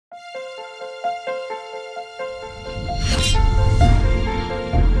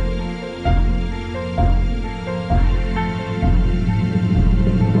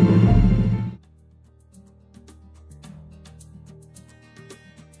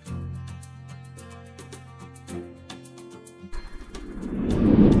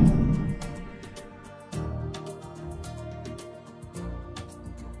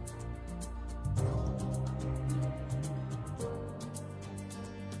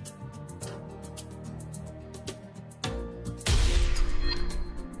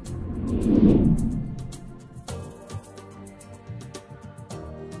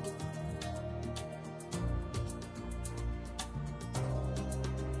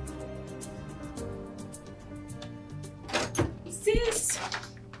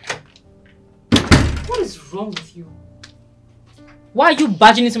What is wrong with you? Why are you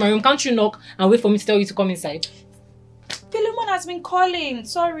barging into my room? Can't you knock and wait for me to tell you to come inside? Philemon has been calling.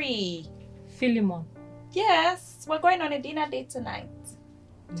 Sorry. Philemon? Yes. We're going on a dinner date tonight.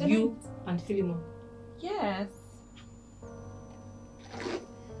 You and Philemon? Yes.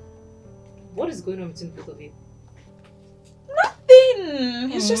 What is going on between both of you? Nothing.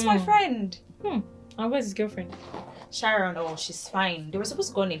 He's just my friend. And where's his girlfriend? Sharon, oh, she's fine. They were supposed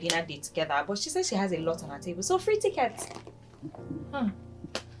to go on a dinner date together, but she says she has a lot on her table, so free tickets.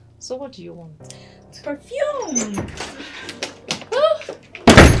 So what do you want? Perfume.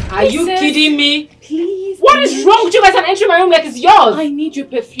 Are you kidding me? Please. What is wrong with you guys and entering my room like it's yours? I need your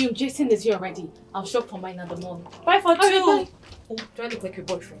perfume. Jason is here already. I'll shop for mine in the morning. Buy for two. Bye. Oh, do I look like your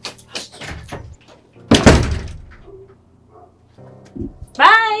boyfriend?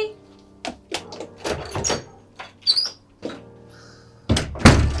 Bye.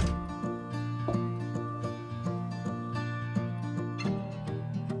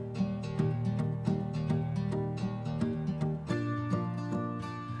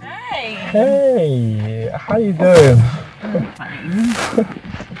 Hey, how you doing? I'm fine.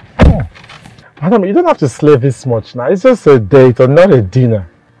 Oh, madam, you don't have to slave this much now. It's just a date or not a dinner.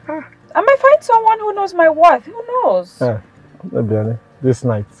 I might find someone who knows my worth. Who knows? Maybe this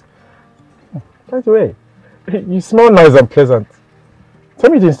night. By the way, you smell nice and pleasant. Tell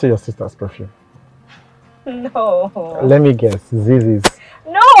me you didn't steal your sister's perfume. No. Let me guess, Zizi's.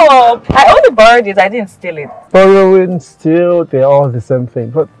 No, I only borrowed it. I didn't steal it. Borrowing, steal, they're all the same thing.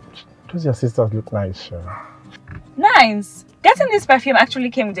 But does your sisters look nice, sure? Nice. Getting this perfume actually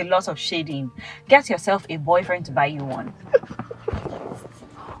came with a lot of shading. Get yourself a boyfriend to buy you one.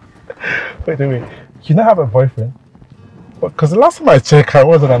 Wait a minute, you don't have a boyfriend? Because the last time I checked, I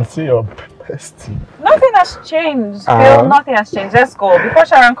wasn't until your bestie. Nothing has changed, Phil. Nothing has changed. Let's go. Before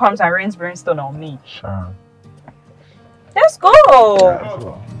Sharon comes and rains brimstone on me. Sharon. Let's go. Yeah, let's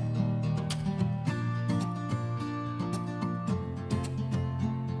go.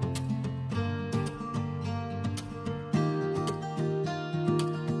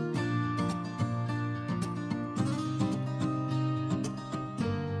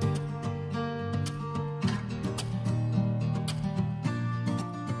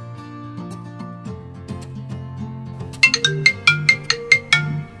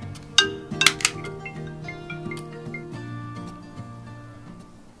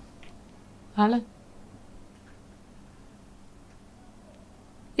 Hello?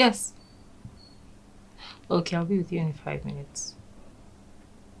 Yes. Okay, I'll be with you in 5 minutes.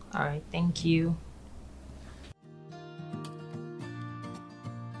 Alright, thank you.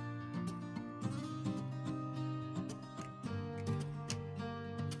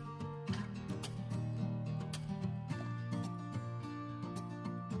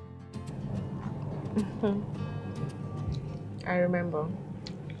 I remember.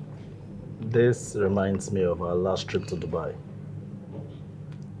 This reminds me of our last trip to Dubai.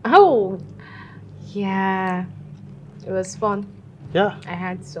 Oh, yeah. It was fun. Yeah. I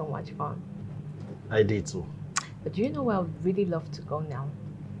had so much fun. I did too. But do you know where I would really love to go now?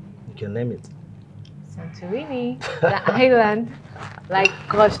 You can name it. Santorini, the island. Like,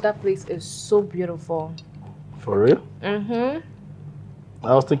 gosh, that place is so beautiful. For real? Mm-hmm.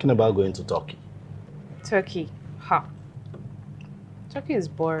 I was thinking about going to Turkey. Turkey. Ha. Turkey is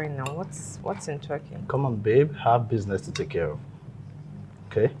boring now. What's in Turkey? Come on, babe. Have business to take care of.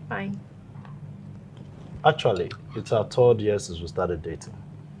 Okay? Fine. Actually, it's our 3rd year since we started dating.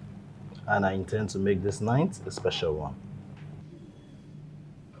 And I intend to make this night a special one.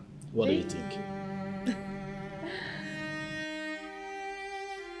 What do you think?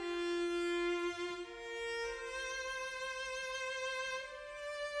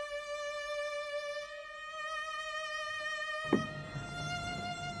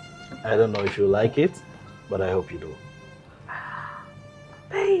 I don't know if you like it, but I hope you do.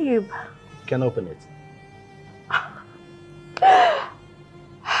 Babe. You can open it.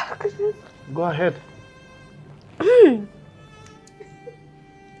 Go ahead. You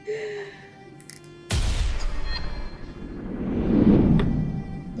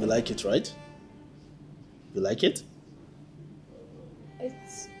like it, right? You like it?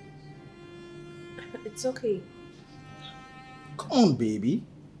 It's okay. Come on, baby.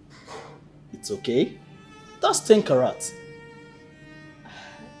 It's okay. That's 10 carats.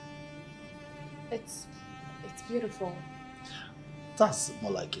 It's beautiful. That's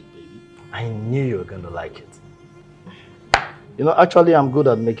more like it, baby. I knew you were going to like it. You know, actually, I'm good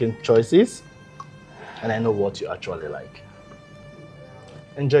at making choices. And I know what you actually like.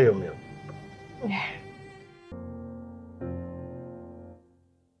 Enjoy your meal. Yeah.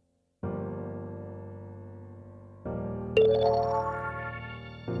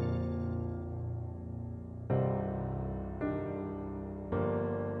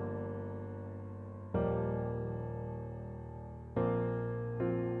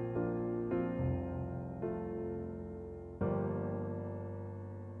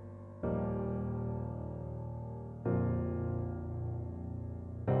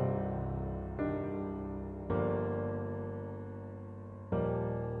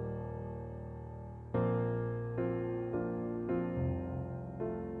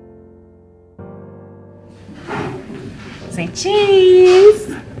 say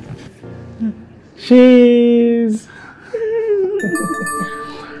cheese. Cheese.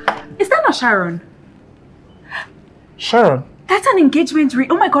 Is that not Sharon? Sharon. That's an engagement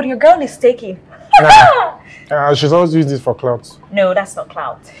ring. Oh my god, your girl is taking. She's always using this for clout. No, that's not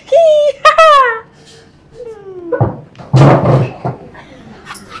clout.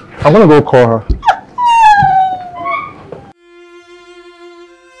 I'm gonna go call her.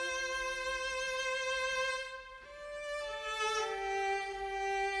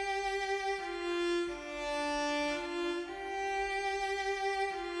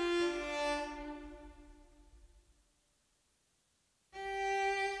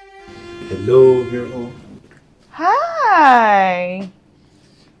 Hello, beautiful. Hi.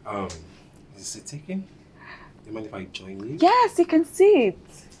 Is it taken? Do you mind if I join you? Yes, you can see it.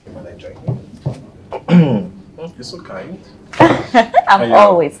 Do you mind if I join you? You're so kind. I'm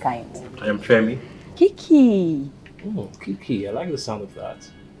always kind. I am Femi. Kiki. Oh, Kiki, I like the sound of that.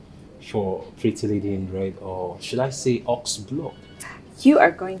 For Pretty Lady in Red, or should I say Ox Blood? You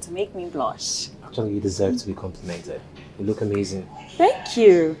are going to make me blush. Actually, you deserve to be complimented. You look amazing. Thank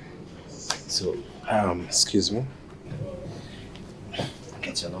you. So, excuse me.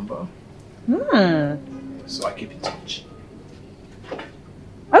 Get your number. So I keep in touch.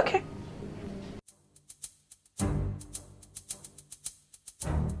 Okay.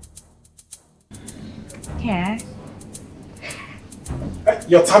 Yeah.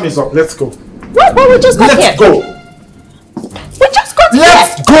 Your time is up. Let's go. What? We just got here. Let's go. We just got here.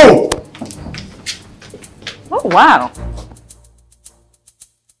 Let's go. Oh, wow.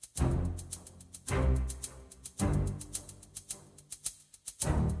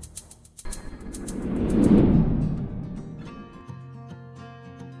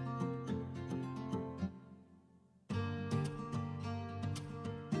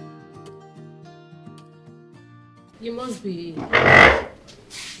 You must be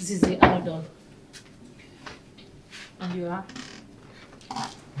Zizi Aldon. And you are?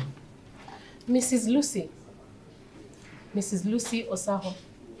 Mrs. Lucy. Mrs. Lucy Osaho.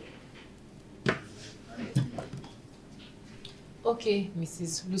 Okay,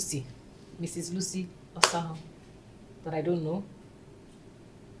 Mrs. Lucy. Mrs. Lucy Osaho. But I don't know.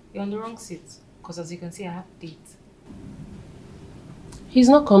 You're on the wrong seat. Because as you can see, I have date. He's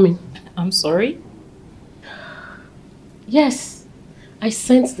not coming. I'm sorry? Yes, I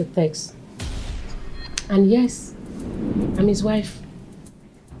sent the text. And yes, I'm his wife.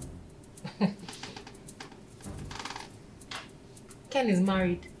 Ken is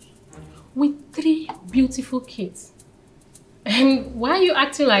married with 3 beautiful kids. And why are you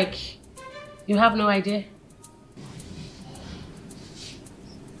acting like you have no idea?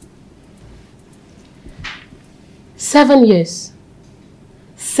 Seven years.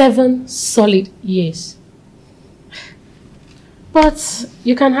 7 solid years. But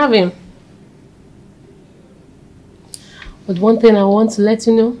you can have him. But one thing I want to let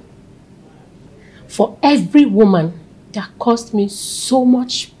you know, for every woman that caused me so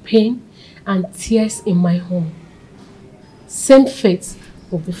much pain and tears in my home, same fate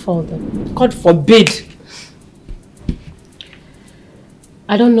will befall them. God forbid.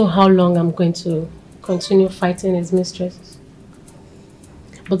 I don't know how long I'm going to continue fighting his mistresses.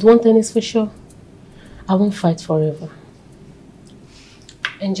 But one thing is for sure, I won't fight forever.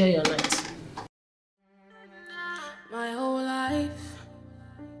 Enjoy your night. My whole life,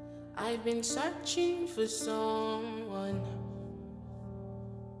 I've been searching for someone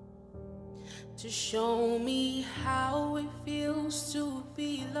to show me how it feels to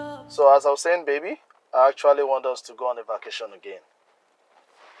be loved. So as I was saying, baby, I actually want us to go on a vacation again.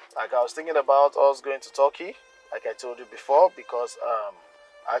 Like I was thinking about us going to Turkey, like I told you before, because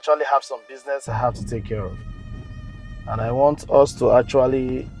I actually have some business I have to take care of. And I want us to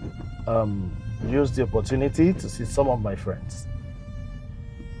actually use the opportunity to see some of my friends.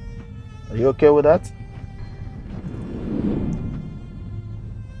 Are you okay with that?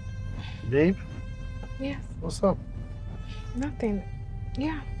 Babe? Yes. What's up? Nothing.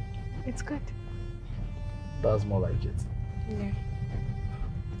 Yeah, it's good. That's more like it. Yeah.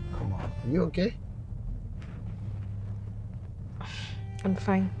 Come on. Are you okay? I'm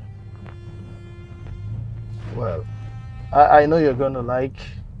fine. Well, I know you're going to like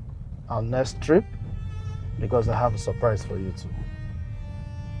our next trip because I have a surprise for you too.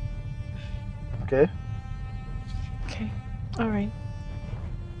 Okay? Okay. All right.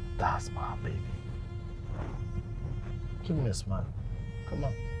 That's my baby. Give me a smile. Come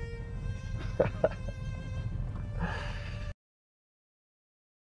on.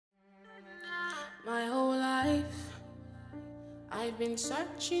 My whole life, I've been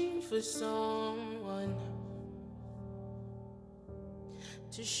searching for someone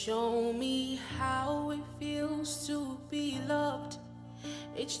to show me how it feels to be loved.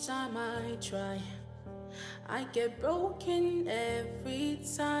 Each time I try, I get broken every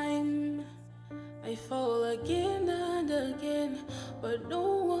time. I fall again and again, but no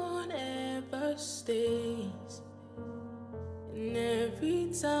one ever stays. And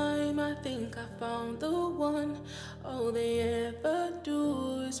every time I think I found the one, all they ever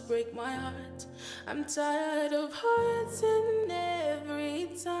do is break my heart. I'm tired of hurting every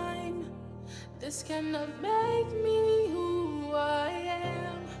time. This cannot make me who I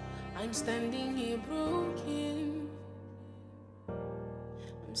am. I'm standing here broken.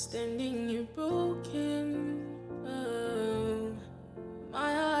 I'm standing here broken. Oh.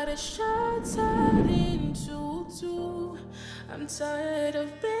 My heart is shattered into two. I'm tired of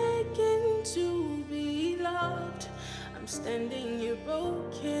begging to be loved. I'm standing here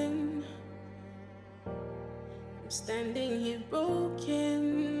broken. I'm standing here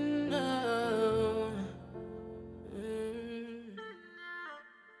broken. Oh.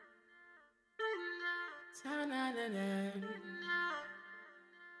 Ta-na-na-na.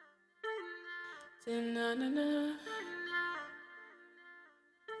 Ta-na-na-na.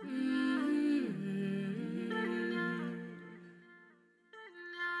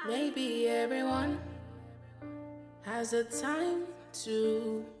 Maybe everyone has a time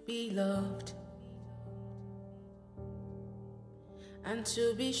to be loved and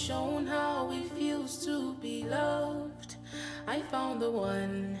to be shown how it feels to be loved. I found the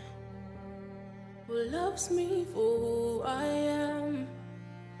one who loves me for who I am,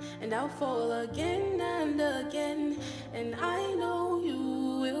 and I'll fall again and again, and I know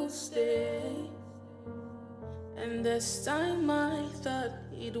you will stay. And this time I thought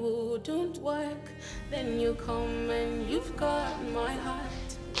it wouldn't work, then you come and you've got my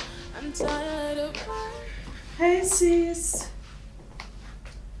heart. I'm tired of her. Hey sis.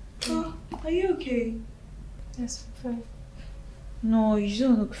 Oh, are you okay? Yes, I'm fine. No, you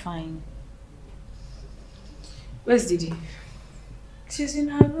don't look fine. Where's Didi? She's in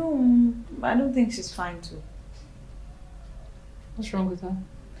her room. I don't think she's fine too. What's wrong with her?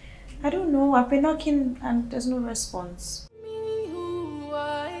 I don't know. I've been knocking and there's no response. Me who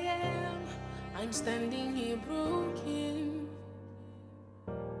I am. I'm standing here broken.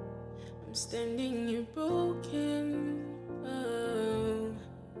 I'm standing here broken. Oh.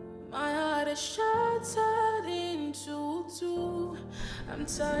 My heart is shattered into two. I'm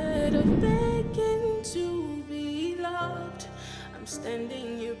tired of begging to be loved. I'm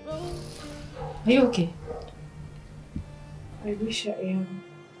standing here broken. Are you okay? I wish I am.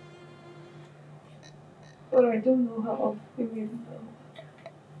 But I don't know how I'm feeling now.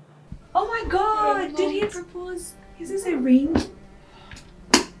 Oh my god! Did he propose? Is this a ring?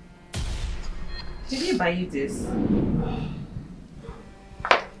 Did he buy you this?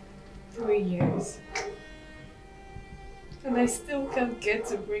 3 years. And I still can't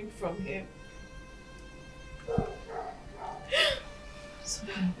get a ring from him.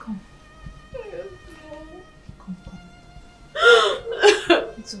 Sonia, come. I don't know. Come.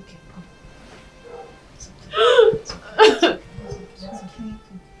 It's okay, come. It's okay.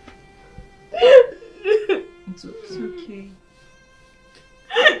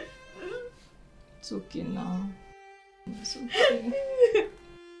 It's okay now. It's okay.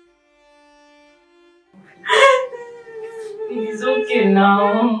 It's okay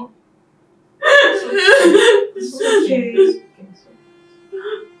now. It's okay.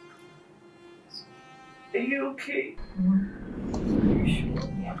 Are you okay? Are you sure?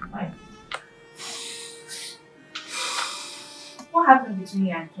 Yeah, I'm fine. What happened between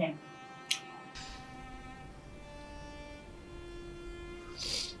you and Ken?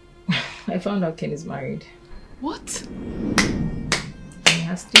 I found out Ken is married. What? And he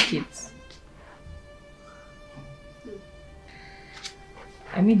has 3 kids.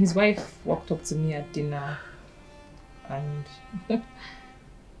 I mean, his wife walked up to me at dinner and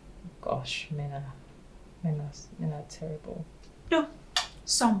gosh, men are terrible. No,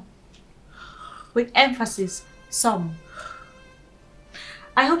 some. With emphasis, some.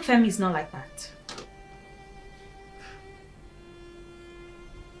 I hope Femi is not like that.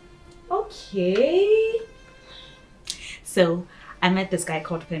 Okay. So, I met this guy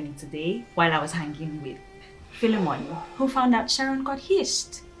called Femi today while I was hanging with Hlpng, who found out Sharon got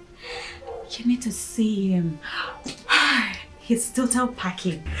hitched. You need to see him. He's total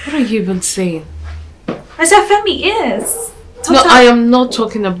packing. What are you even saying? I said Femi is. Total. No, I am not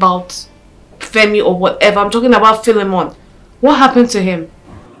talking about Femi or whatever. I'm talking about Hlpng. What happened to him?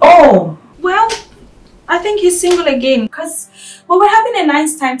 Oh, well, I think he's single again because we were having a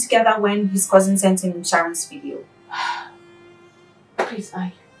nice time together when his cousin sent him Sharon's video. Please,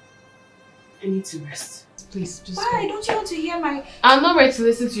 I need to rest. Please, just Why? go. Don't you want to hear my... I'm not ready to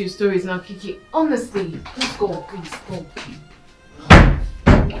listen to your stories now, Kiki. Honestly, just go, please, go.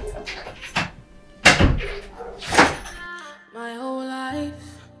 My whole life,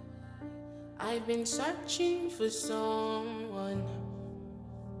 I've been searching for someone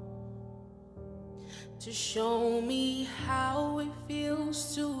to show me how it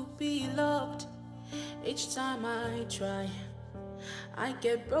feels to be loved. Each time I try, I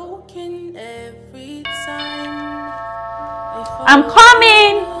get broken every time. I'm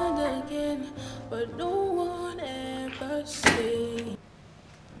coming! Again, but no one ever stays.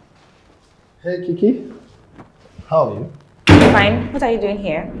 Hey Kiki, how are you? Fine. What are you doing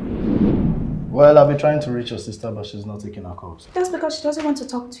here? Well, I've been trying to reach your sister, but she's not taking her calls. That's because she doesn't want to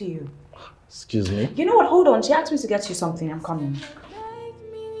talk to you. Excuse me? You know what? Hold on. She asked me to get you something. I'm coming.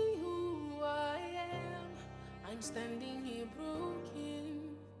 Make me who I am. I'm standing here broken.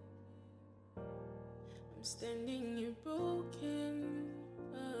 I'm standing here broken.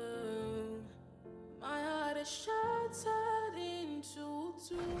 Oh, my heart is shattered into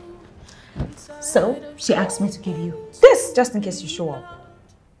two. So, she asked me to give you this just in case you show up.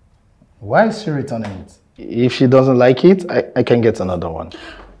 Why is she returning it? If she doesn't like it, I can get another one.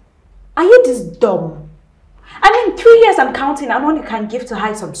 Are you this dumb? I mean, 3 years I'm counting and only can give to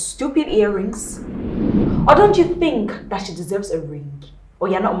her some stupid earrings. Or don't you think that she deserves a ring? Or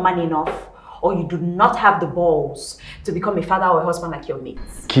you're not man enough? Or you do not have the balls to become a father or a husband like your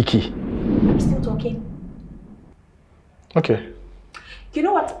mates? Kiki. I'm still talking. Okay. You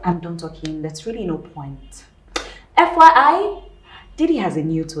know what? I'm done talking. There's really no point. FYI, Diddy has a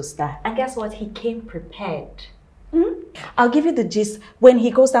new toaster. And guess what? He came prepared. I'll give you the gist when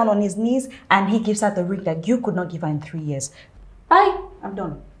he goes down on his knees and he gives her the ring that you could not give her in 3 years. Bye. I'm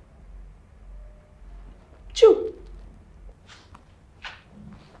done. Choo.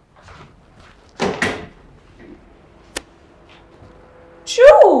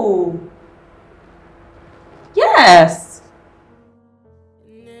 Choo. Yes.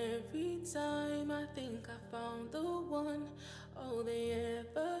 And every time I think I found the one, all they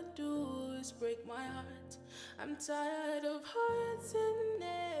ever do is break my heart. I'm tired of hurting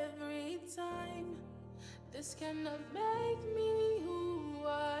every time. This cannot make me who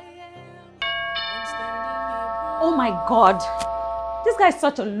I am. I'm standing here. Oh my God. This guy is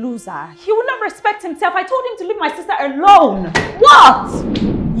such a loser. He will not respect himself. I told him to leave my sister alone. What?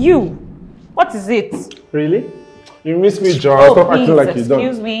 You. What is it? Really? You miss me, Joe. Stop acting like you don't.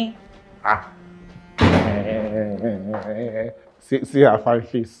 Excuse me. See her fine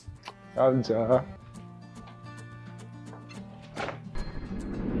face. Anja.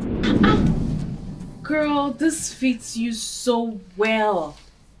 Girl, this fits you so well.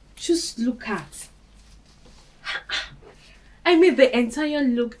 Just look at. I mean, the entire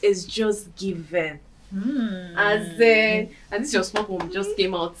look is just given. As and this your small one just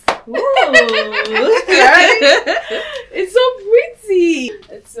came out. It's so pretty.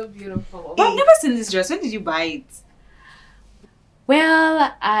 It's so beautiful. But I've never seen this dress. When did you buy it?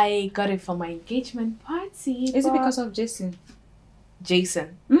 Well, I got it for my engagement party. Is it because of Jason?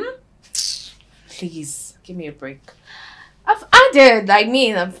 Jason? Please, give me a break. I've added,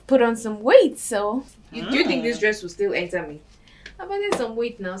 I've put on some weight, so... Do you think this dress will still enter me? I've added some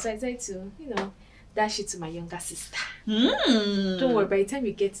weight now, so I decided to, dash it to my younger sister. Don't worry, by the time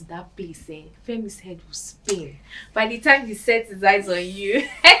you get to that place, Femi's head will spin. By the time he sets his eyes on you.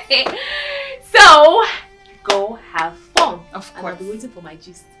 So, go have fun. Of course. And I'll be waiting for my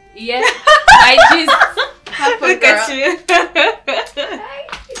gist. Yeah? My gist. Have fun, Look girl. at you.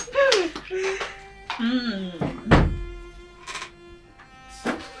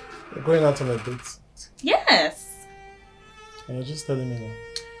 You're going out on a date. Yes. And you're just telling me now.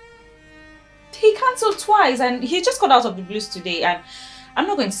 He cancelled twice and he just got out of the blues today and I'm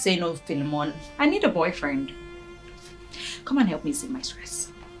not going to say no, Philemon. I need a boyfriend. Come and help me see my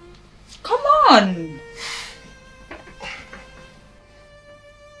stress. Come on.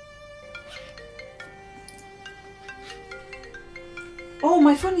 Oh,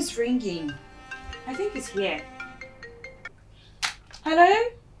 my phone is ringing. I think it's here.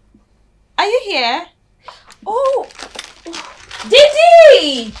 Hello? Are you here? Oh,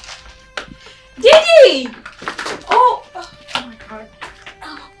 Didi! Didi! Oh, oh my God.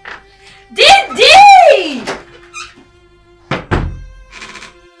 Oh. Didi!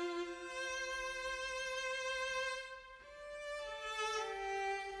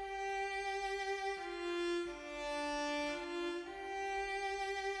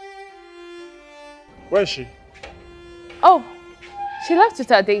 Where is she? Oh, she left with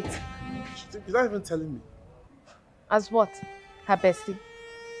her date. You're not even telling me. As what? Her bestie.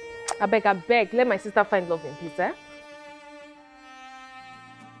 I beg, let my sister find love in peace, eh?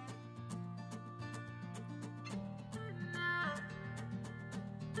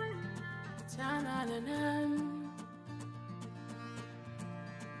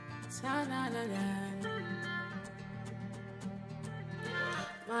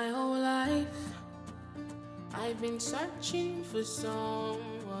 My whole life, I've been searching for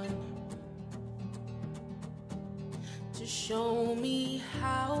someone to show me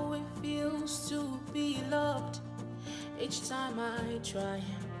how it feels to be loved. Each time I try,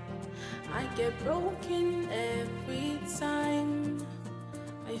 I get broken every time.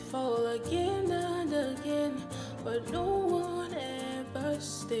 I fall again and again, but no one ever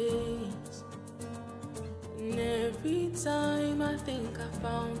stays. And every time I think I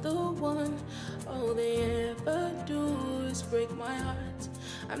found the one, all they ever do is break my heart.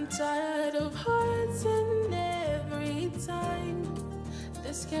 I'm tired of hurting every time.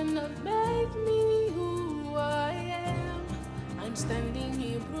 This cannot make me who I am. I'm standing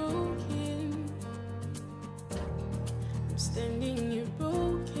here broken. I'm standing here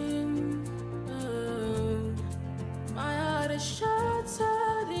broken. My heart is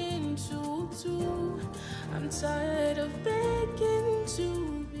shattered into two. I'm tired of begging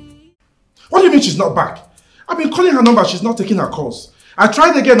to be. What do you mean she's not back? I've been calling her number, she's not taking her calls. I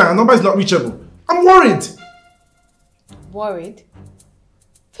tried again and her number is not reachable. I'm worried. Worried?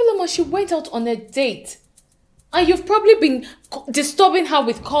 Philemon, she went out on a date. And you've probably been disturbing her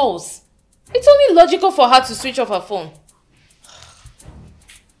with calls. It's only logical for her to switch off her phone.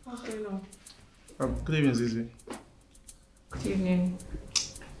 Okay, no. Good evening, Zizi. Good evening.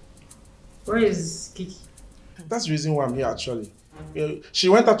 Where is Kiki? That's the reason why I'm here actually. She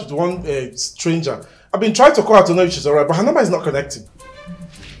went out with one stranger. I've been trying to call her to know if she's alright, but her number is not connecting.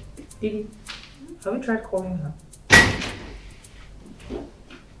 Didi, have you tried calling her?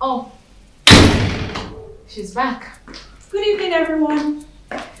 Oh. She's back. Good evening, everyone.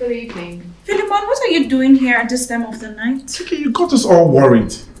 Good evening. Philemon, what are you doing here at this time of the night? Okay, you got us all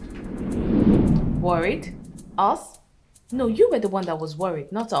worried. Worried? Us? No, you were the one that was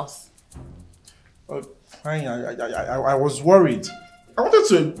worried, not us. Fine, I was worried. I wanted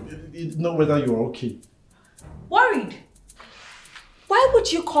to know whether you were okay. Worried? Why would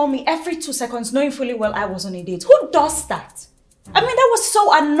you call me every 2 seconds knowing fully well I was on a date? Who does that? I mean, that was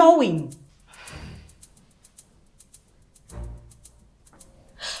so annoying.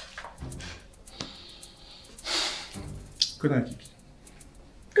 Good night, Kiki.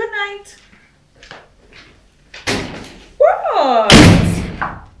 Good night. What?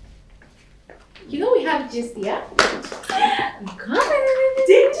 You know we have gist here. Come on.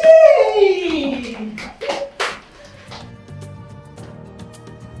 Didi!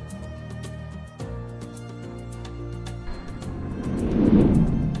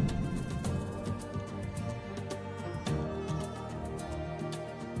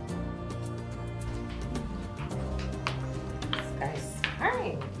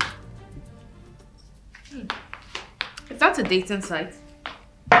 Is that a dating site?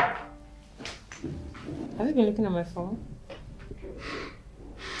 Have you been looking at my phone?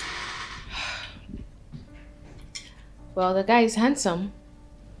 Well, the guy is handsome.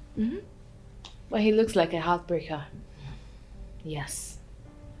 But he looks like a heartbreaker. Yes.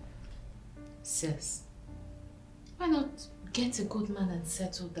 Sis, why not get a good man and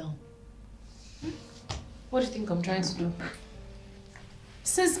settle down? What do you think I'm trying to do?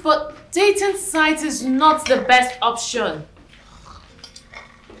 Sis, but dating site is not the best option.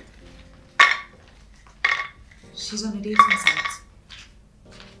 She's on a dating site.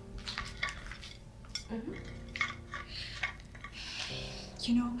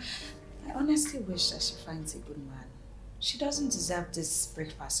 You know, I honestly wish that she finds a good man. She doesn't deserve this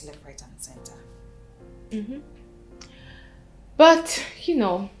breakfast left, right, and center. But, you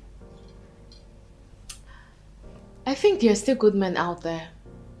know, I think there are still good men out there.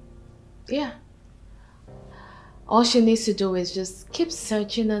 Yeah. All she needs to do is just keep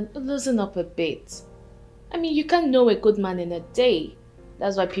searching and loosen up a bit. I mean, you can't know a good man in a day.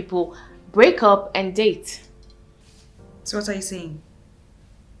 That's why people break up and date. So what are you saying?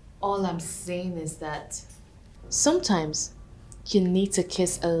 All I'm saying is that sometimes you need to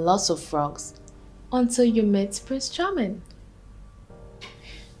kiss a lot of frogs until you meet Prince Charming.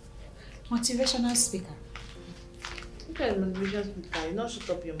 Motivational speaker. Okay, motivational speaker. You not shut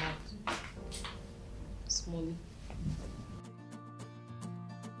up your mouth. Smally.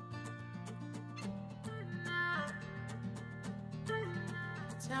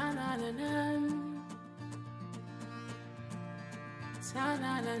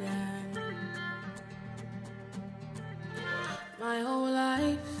 My whole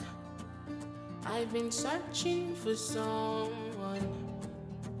life, I've been searching for someone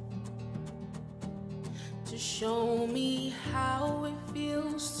to show me how it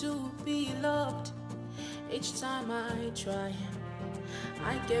feels to be loved. Each time I try,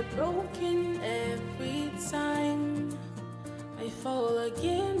 I get broken every time. I fall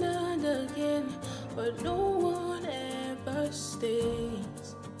again and again, but no one ever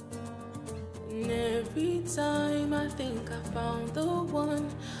stays. And every time I think I found the one,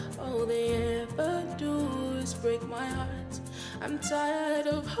 all they ever do is break my heart. I'm tired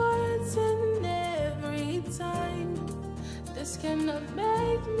of hurting every time. This cannot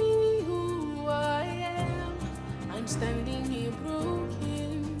make me who I am. I'm standing here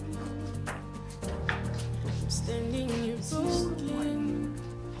broken. I'm standing here broken.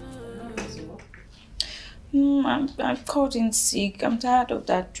 I've called in sick. I'm tired of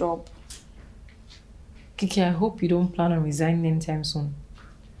that job. Kiki, I hope you don't plan on resigning anytime soon.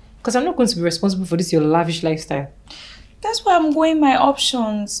 Because I'm not going to be responsible for this your lavish lifestyle. That's why I'm weighing my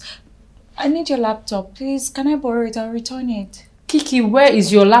options. I need your laptop. Please, can I borrow it? I'll return it. Kiki, where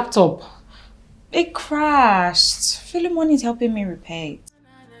is your laptop? It crashed. Philemon is helping me repair it.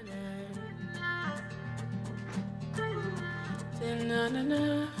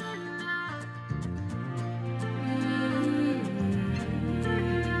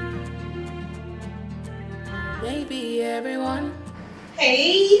 Maybe everyone.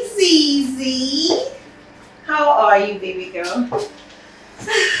 Hey, Zizi. How are you, baby girl? I'm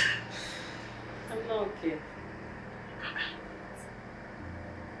not okay.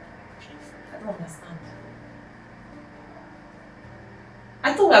 I don't understand.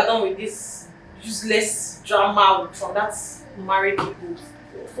 I thought we are done with this useless drama from that married people.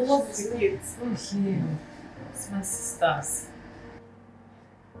 So what's the it? Oh, yeah. It's my sisters.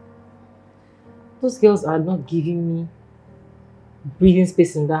 Those girls are not giving me breathing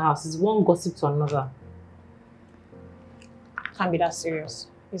space in that house. It's one gossip to another. Can't be that serious,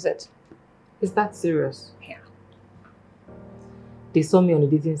 is it? Is that serious? Yeah. They saw me on the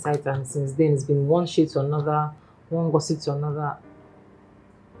dating site and since then it's been one shade to another, one gossip to another.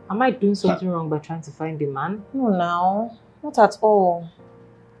 Am I doing something wrong by trying to find a man? No, now. Not at all.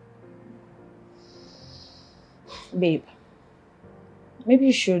 Babe, maybe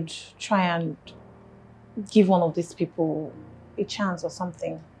you should try and give one of these people a chance or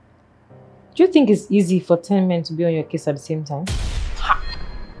something. Do you think it's easy for 10 men to be on your case at the same time?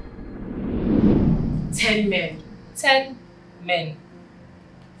 10 men. 10 men.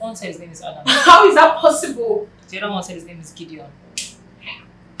 One said his name is Adam. How is that possible? The other one said his name is Gideon.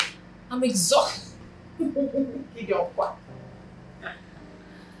 I'm exhausted. Gideon, what?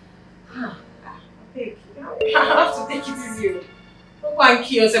 I have to take it easy. Don't go and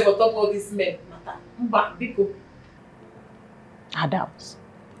kill yourself on top of all these men. Adams.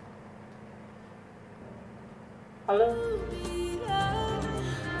 Hello?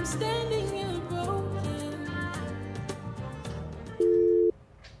 I'm standing here broken.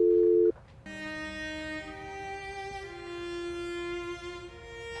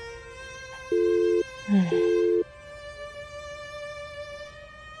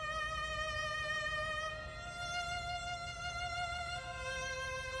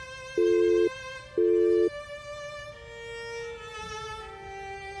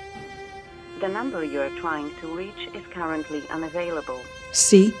 The number you are trying to reach is currently unavailable.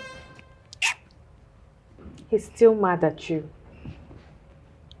 See? He's still mad at you.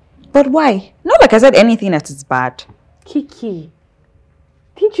 But why? Not like I said anything that is bad. Kiki,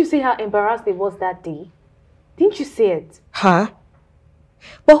 didn't you see how embarrassed he was that day? Didn't you see it? Huh?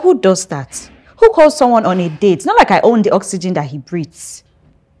 But who does that? Who calls someone on a date? It's not like I own the oxygen that he breathes.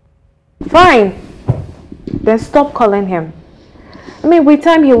 Fine. Then stop calling him. I mean, with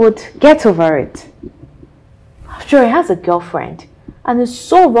time he would get over it. After all, he has a girlfriend. And it's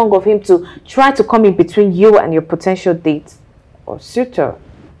so wrong of him to try to come in between you and your potential date or suitor.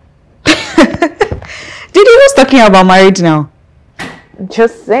 Did he was talking about marriage now?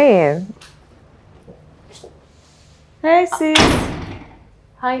 Just saying. Hey, sis.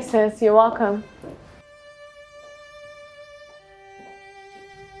 Hi, sis. You're welcome.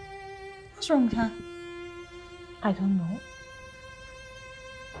 What's wrong with her? I don't know.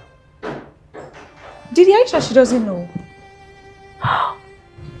 Did he actually she doesn't know?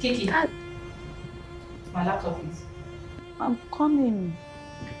 Kiki, my laptop is. I'm coming.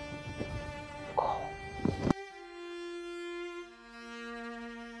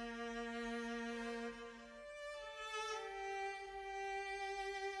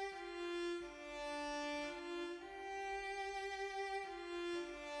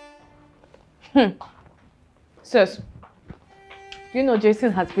 Sis, You know,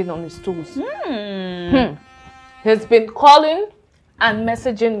 Jason has been on his toes. He's been calling and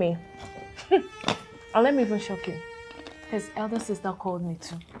messaging me. And let me even shock you. His elder sister called me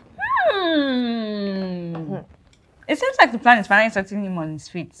too. It seems like the plan is finally setting him on his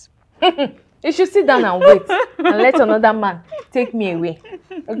feet. You should sit down and wait and let another man take me away.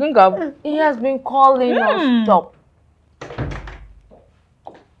 He has been calling non-stop.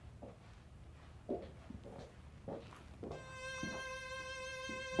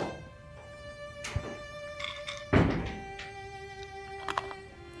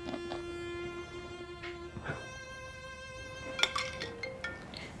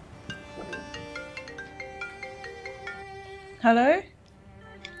 Hello?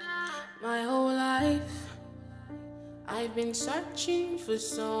 My whole life, I've been searching for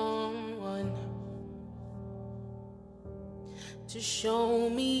someone to show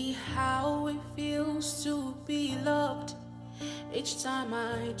me how it feels to be loved. Each time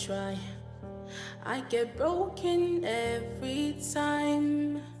I try, I get broken every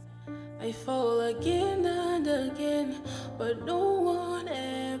time. I fall again and again, but no one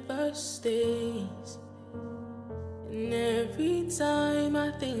ever stays. And every time I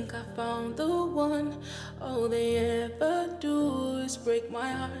think I found the one, all they ever do is break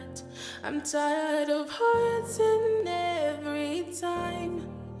my heart. I'm tired of hurting every time.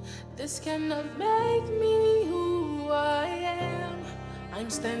 This cannot make me who I am. I'm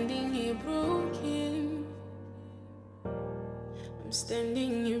standing here broken. I'm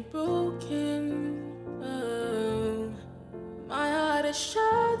standing here broken. Oh. My heart is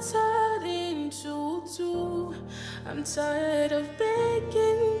shattered into two. I'm tired of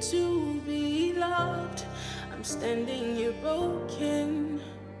begging to be loved. I'm standing here broken.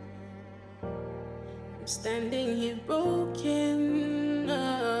 I'm standing here broken.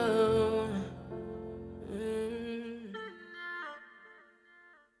 Oh.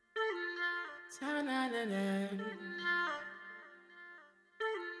 Ta-na-na-na.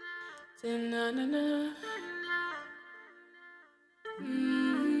 Ta-na-na-na.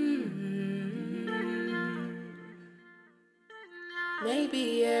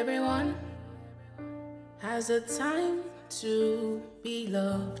 Maybe everyone has a time to be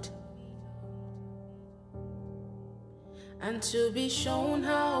loved and to be shown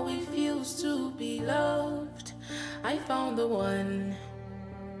how it feels to be loved. I found the one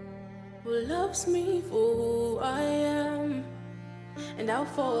who loves me for who I am, and I'll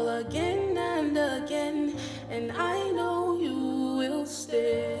fall again and again, and I know you will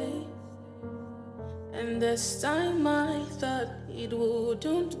stay. And this time I thought it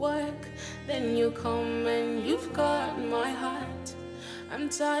wouldn't work. Then you come and you've got my heart. I'm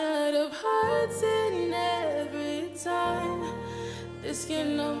tired of hurting every time. This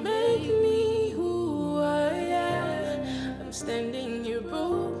cannot make me who I am. I'm standing here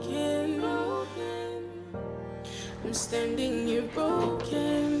broken. I'm standing here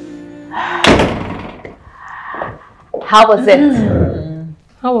broken. How was it?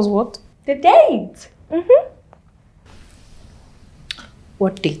 How was what? The date.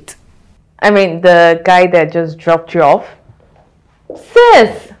 What date? I mean, the guy that just dropped you off.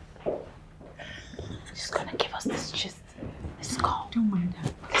 Sis! She's gonna give us this gist. Let's go. Don't mind her.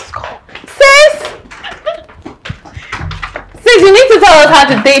 Let's go. Sis! Sis, you need to tell us how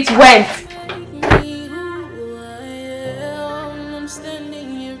the date went. I'm standing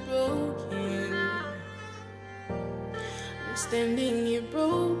here broken. I'm standing here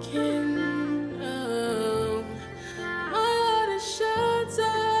broken. Oh. My heart is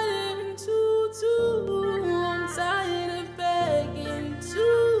shattered into two. I'm tired of begging to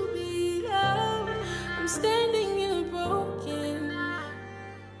be loved. I'm standing here broken.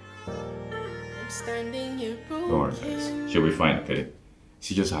 I'm standing here broken. Don't worry, guys. She'll be fine, okay?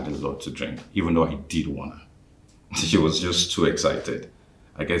 She just had a lot to drink, even though I did want her. She was just too excited.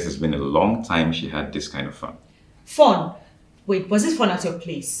 I guess it's been a long time she had this kind of fun. Fun? Wait, was it fun at your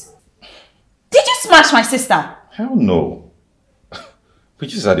place? Did you smash my sister? Hell no. We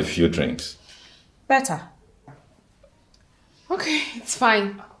just had a few drinks. Better. Okay, it's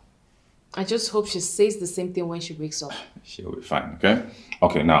fine. I just hope she says the same thing when she wakes up. She'll be fine, okay?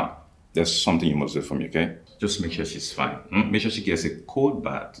 Okay, now, there's something you must do for me, okay? Just make sure she's fine. Make sure she gets a cold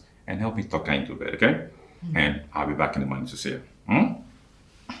bath and help me tuck her into bed, okay? And I'll be back in the morning to see her.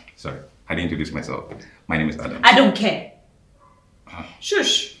 Sorry, I didn't introduce myself. My name is Adam. I don't care.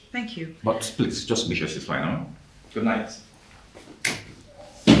 Shush. Thank you. But please, just make sure she's fine, huh? Good night.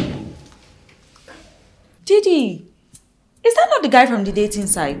 Didi, is that not the guy from the dating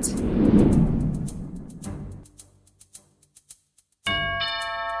site?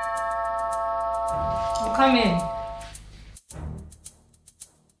 Come in.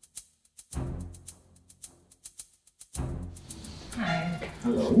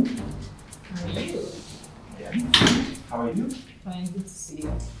 Hello. How are you? Yeah. How are you? Fine, good to see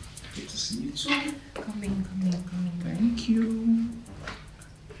you. Good to see you too. Come in. Thank you.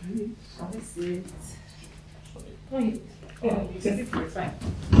 Have a seat. Oh, you can sit for fine.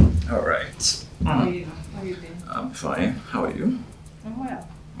 All right. How are you? How are you doing? I'm fine. How are you? I'm well.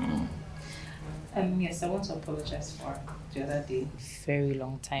 Yes, I want to apologize for the other day. Very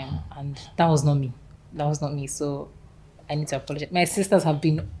long time, and that was not me. So I need to apologize. My sisters have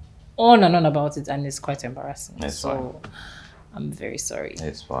been on and on about it, and it's quite embarrassing. It's fine. I'm very sorry.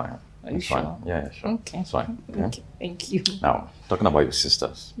 It's fine. Are you sure? Yeah, sure. Okay. It's fine. Yeah? Okay. Thank you. Now, talking about your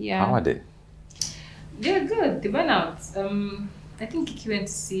sisters. Yeah. How are they? They're good. They went out. I think Kiki went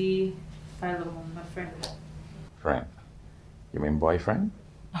to see Hlpng, my friend. Friend? You mean boyfriend?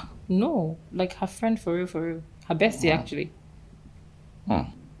 No, like her friend for real. Her bestie, actually. Okay.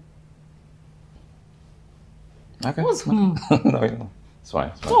 What's No, it's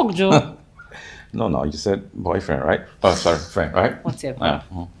fine. Talk, Joe. No, you said boyfriend, right? Oh, sorry, friend, right? Whatever.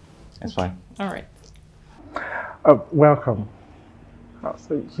 It's fine. All right. Welcome. Oh,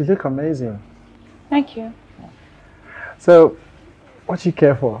 so you look amazing. Thank you. So, what do you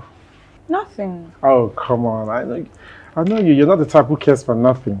care for? Nothing. Oh, come on. I know you. You're not the type who cares for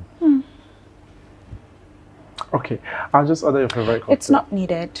nothing. Okay, I'll just order your favorite cocktail. It's not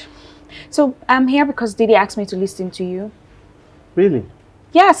needed. So, I'm here because Didi asked me to listen to you. Really?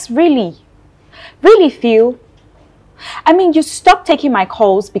 Yes, really. Really, Phil. I mean, you stopped taking my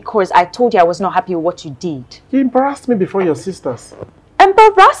calls because I told you I was not happy with what you did. You embarrassed me before your sisters.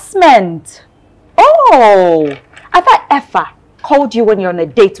 Embarrassment? Oh, I thought Effa called you when you're on a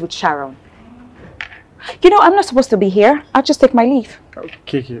date with Sharon. You know, I'm not supposed to be here. I'll just take my leave. Oh,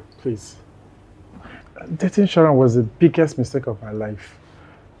 Kiki, please. Dating Sharon was the biggest mistake of my life.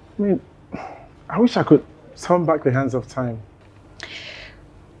 I mean, I wish I could turn back the hands of time.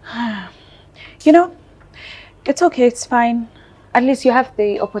 You know, it's okay, it's fine. At least you have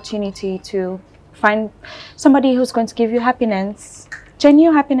the opportunity to find somebody who's going to give you happiness,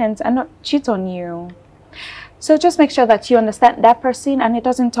 genuine happiness, and not cheat on you. So just make sure that you understand that person and it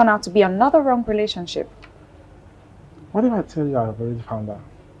doesn't turn out to be another wrong relationship. What if I tell you I've already found out?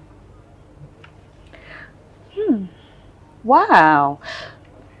 Wow.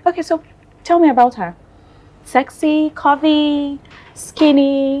 Okay, so tell me about her. Sexy, curvy,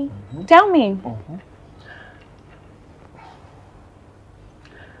 skinny. Tell me.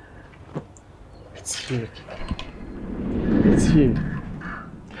 It's you. It's you.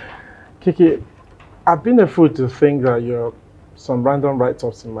 Kiki, I've been a fool to think that you're some random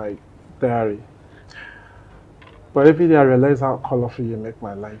write-ups in my diary. But every day I realize how colorful you make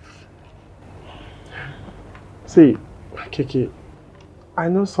my life. See, Kiki, I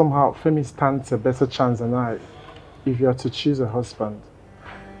know somehow Femi stands a better chance than I if you are to choose a husband,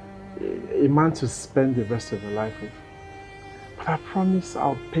 a man to spend the rest of your life with. But I promise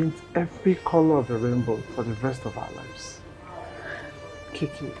I'll paint every color of the rainbow for the rest of our lives.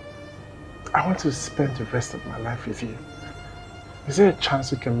 Kiki, I want to spend the rest of my life with you. Is there a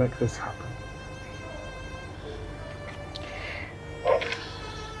chance we can make this happen?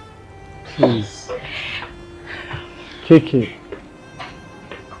 Please. Kiki.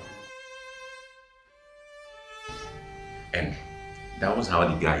 And that was how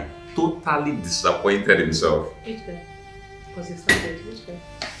the guy totally disappointed himself. Which guy? Because you started. Which guy?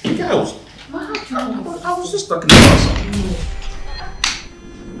 The guy was... I was just talking about something.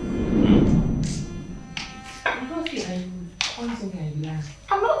 I don't think I want something and lie.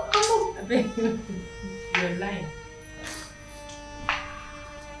 I'm not. You're lying.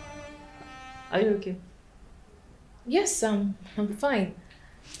 Are you okay? Yes, I'm fine.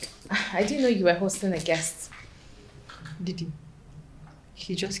 I didn't know you were hosting a guest. Did he?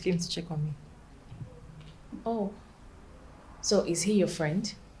 He just came to check on me. Oh. So is he your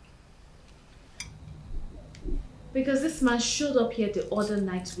friend? Because this man showed up here the other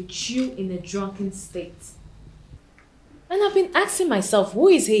night with you in a drunken state. And I've been asking myself, who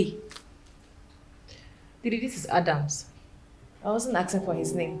is he? Didi, this is Adams. I wasn't asking for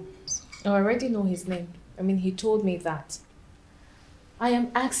his name. I already know his name. I mean, he told me that. I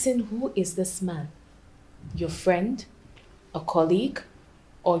am asking, who is this man? Your friend? A colleague?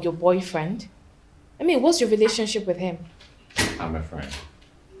 Or your boyfriend? I mean, what's your relationship with him? I'm a friend.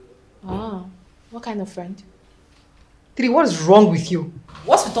 Ah, what kind of friend? Didi, what is wrong with you?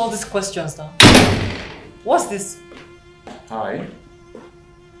 What's with all these questions now? What's this? Hi.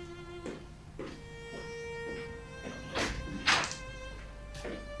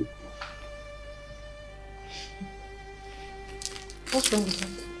 What's wrong with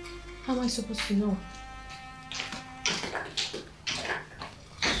him? How am I supposed to know?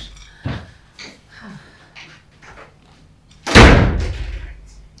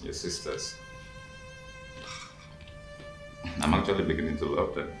 sisters. I'm actually beginning to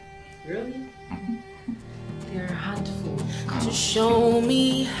love them. Really? They're a handful. To show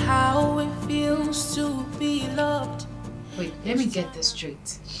me how it feels to be loved. Wait, let me get this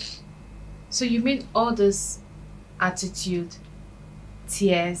straight. So you mean all this attitude,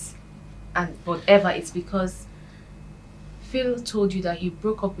 tears, and whatever, it's because Phil told you that he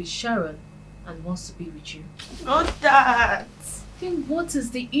broke up with Sharon and wants to be with you? Not that. Then what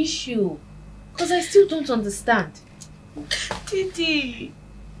is the issue? Because I still don't understand. Didi.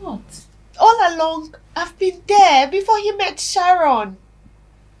 What? All along, I've been there before he met Sharon.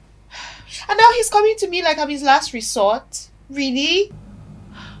 And now he's coming to me like I'm his last resort. Really?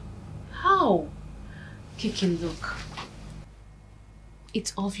 How? Kiki, look.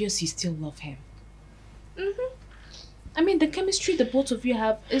 It's obvious you still love him. I mean, the chemistry the both of you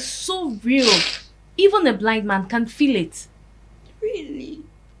have is so real. Even a blind man can feel it. Really?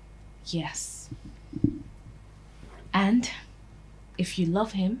 Yes. And if you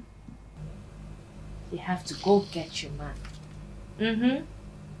love him, you have to go get your man.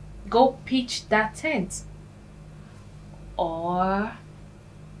 Go pitch that tent. Or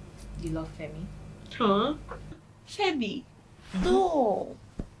you love Femi. Huh? Femi? No.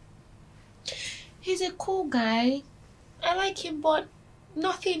 He's a cool guy. I like him, but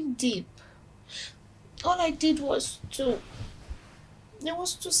nothing deep. All I did was to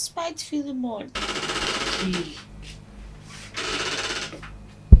spite Philemon.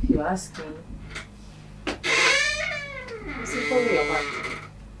 If you ask me, it's a follow your heart.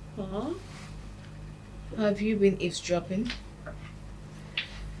 Huh? Have you been eavesdropping?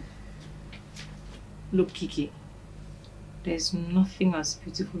 Look, Kiki, there's nothing as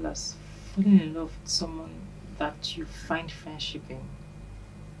beautiful as falling in love with someone that you find friendship in.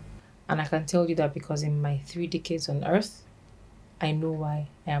 And I can tell you that because in my 3 decades on earth, I know why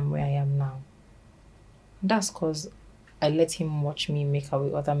I am where I am now. That's because I let him watch me make out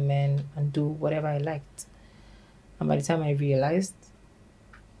with other men and do whatever I liked. And by the time I realized,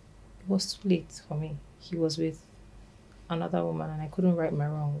 it was too late for me. He was with another woman and I couldn't right my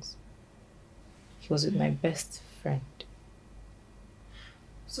wrongs. He was with my best friend.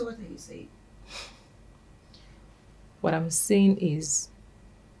 So what are you saying? What I'm saying is,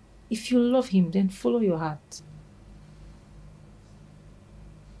 if you love him, then follow your heart.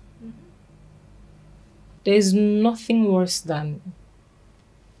 There is nothing worse than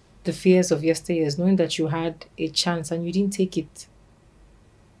the fears of yesteryears, knowing that you had a chance and you didn't take it.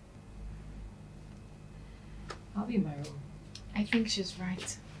 I'll be in my room. I think she's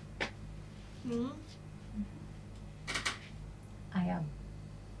right. I am.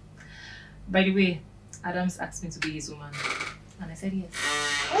 By the way, Adams asked me to be his woman, and I said yes.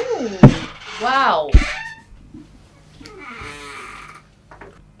 Oh, wow.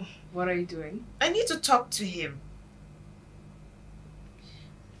 What are you doing? I need to talk to him.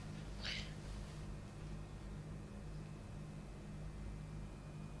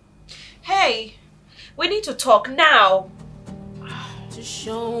 Hey, we need to talk now. To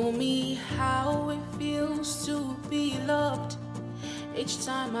show me how it feels to be loved. Each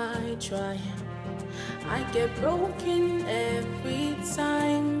time I try, I get broken every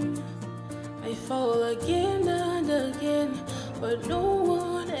time. I fall again and again, but no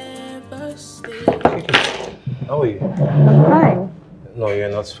one ever stays. How are you? I'm fine. No, you're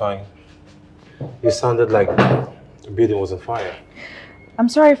not fine. You sounded like the building was on fire. I'm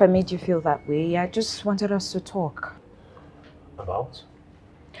sorry if I made you feel that way. I just wanted us to talk. About?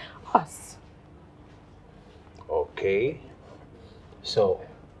 Us. Okay. So,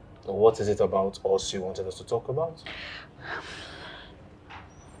 what is it about us you wanted us to talk about?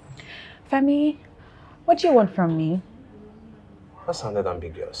 Femi, what do you want from me? That sounded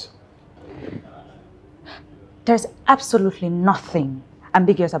ambiguous. There's absolutely nothing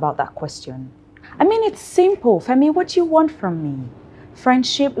ambiguous about that question. I mean, it's simple. Femi, what do you want from me?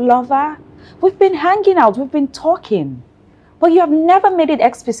 Friendship, lover? We've been hanging out, we've been talking. But you have never made it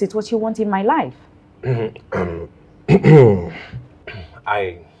explicit what you want in my life.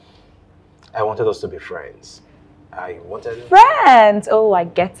 I wanted us to be friends. I wanted... Friends! Oh, I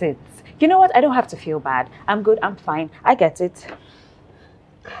get it. You know what? I don't have to feel bad. I'm good, I'm fine. I get it.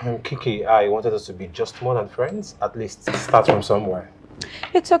 Kiki, I wanted us to be just more than friends. At least start from somewhere.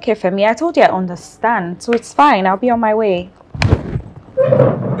 It's okay, Femi. I told you I understand. So it's fine. I'll be on my way.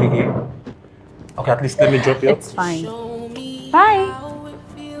 Kiki? Okay, at least let me drop you off. It's fine. Bye.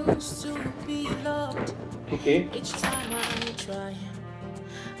 Kiki? Each time I try,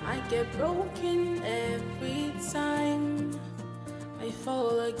 I get broken every time. I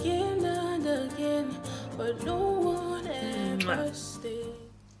fall again and again, but no one ever stays.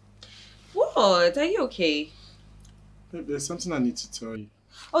 What? Are you okay? Babe, there's something I need to tell you.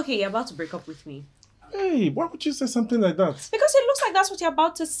 Okay, you're about to break up with me. Hey, why would you say something like that? Because it looks like that's what you're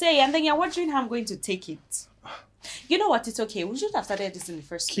about to say, and then you're wondering how I'm going to take it. You know what? It's okay. We should have started this in the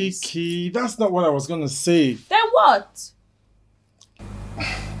first place. Kiki, that's not what I was gonna say. Then what?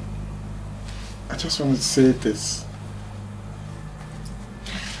 I just wanted to say this.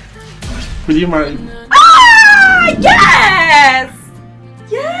 Will you marry me? Ah! Yes!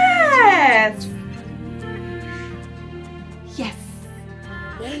 Yes! Yes!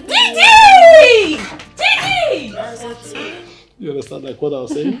 Didi! Didi! You understand like what I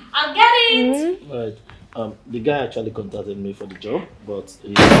was saying? I get it! Right. The guy actually contacted me for the job, but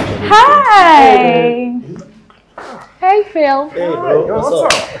he actually Hi! Hey, Phil. Hey, bro.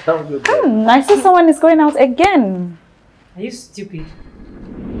 What's up? I'm good. I see someone is going out again. Are you stupid?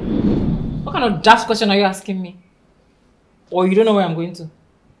 What kind of daft question are you asking me? Or you don't know where I'm going to?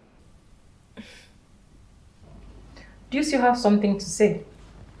 Do you still have something to say?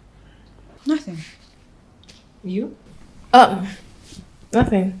 Nothing. You?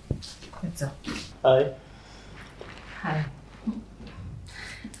 Nothing. What's up? Hi. Hi.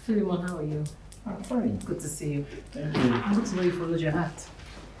 Philemon, how are you? I'm fine. Good to see you. Thank you. Good to know you followed your heart.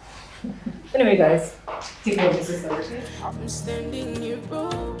 Anyway, guys, take care of your sister, okay? I'm standing here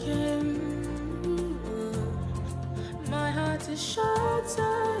broken. My heart is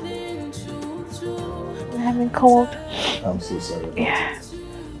shattered into two. I'm having cold. I'm so sorry about it.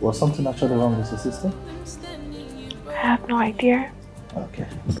 Was something actually wrong with your sister? I have no idea. Okay.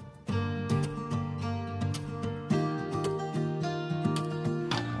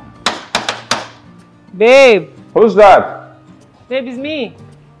 Babe! Who's that? Babe, it's me.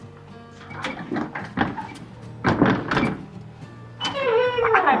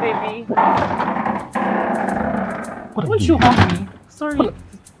 Hi, baby. Won't you hug me? Sorry. But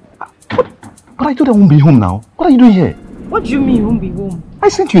I told I won't be home now. What are you doing here? What do you mean you won't be home? I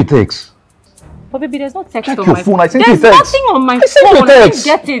sent you a text. But baby, there's no text Check on your my phone. I sent you a There's text. nothing on my I sent you a phone. I text.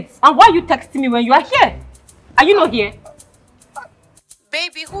 didn't get it. And why are you texting me when you are here? Are you not here?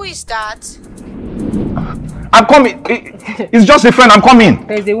 Baby, who is that? I'm coming. It's just a friend. I'm coming.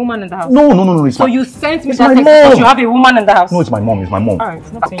 There's a woman in the house. No. It's So my, you sent me it's that my text mom. because you have a woman in the house. No, it's my mom. It's my mom. Alright,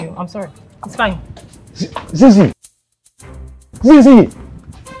 it's not saying you. I'm sorry. It's fine. Zizi. Zizi.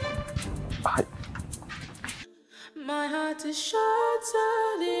 My heart is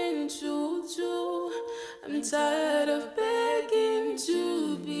shattered into two. I'm tired of begging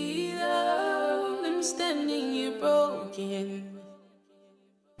to be loved. I'm standing here broken.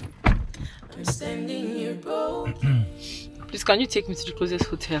 I'm standing here broken. Please, can you take me to the closest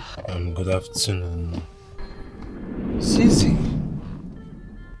hotel? Good afternoon. Zizi.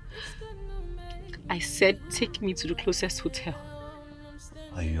 I said take me to the closest hotel.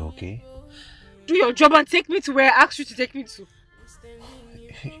 Are you okay? Do your job and take me to where I asked you to take me to.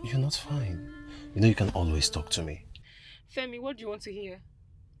 You're not fine. You know you can always talk to me. Femi, what do you want to hear?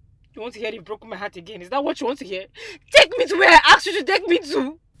 You want to hear you broke my heart again? Is that what you want to hear? Take me to where I asked you to take me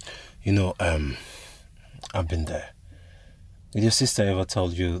to. You know, I've been there. Did your sister ever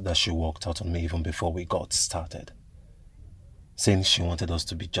tell you that she walked out on me even before we got started? Saying she wanted us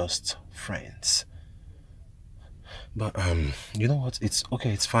to be just friends. But, you know what? It's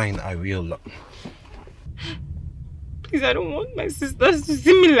okay, it's fine. I will. Please, I don't want my sisters to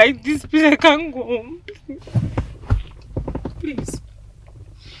see me like this. Please, I can't go home. Please.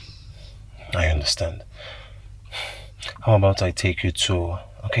 I understand. How about I take you to,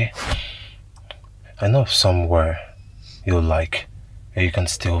 okay? I know of somewhere you'll like, where you can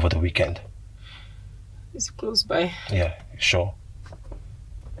stay over the weekend. Is it close by? Yeah, sure.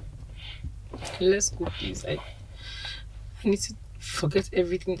 Let's go, please. I need to forget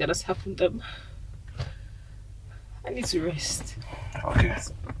everything that has happened. I need to rest. Okay,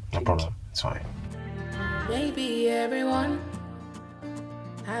 no problem. It's fine. Maybe everyone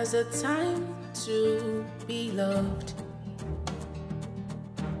has a time to be loved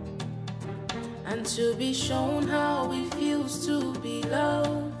and to be shown how it feels to be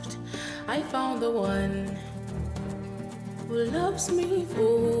loved. I found the one who loves me for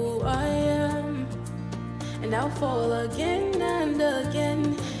who I am, and I'll fall again and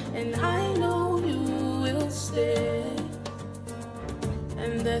again, and I know you will stay.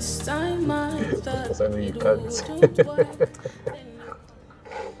 And this time I thought it wouldn't work.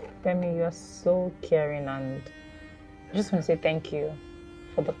 Femi, you are so caring, and I just want to say thank you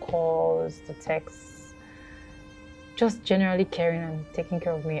for the calls, the texts, just generally caring and taking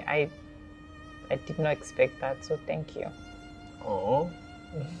care of me. I did not expect that, so thank you. Oh,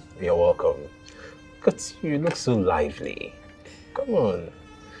 you're welcome. But you look so lively. Come on.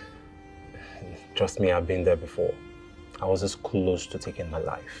 Trust me, I've been there before. I was this close to taking my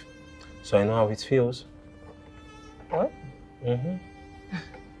life. So I know how it feels. What?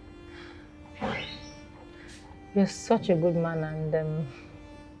 You're such a good man, and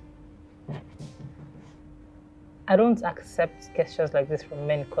I don't accept gestures like this from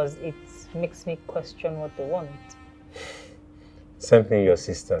men because it makes me question what they want. Same thing your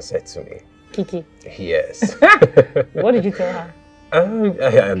sister said to me. Kiki? Yes. What did you tell her?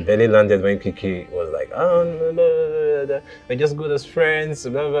 I barely landed when Kiki was like, oh, no, we're just good as friends,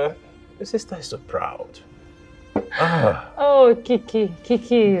 blah, blah. Your sister is so proud. Oh, Kiki.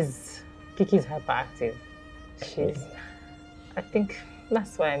 Kiki is hyperactive. I think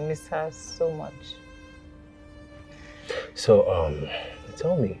that's why I miss her so much. So,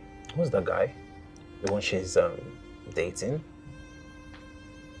 tell me, who's that guy? The one she's dating?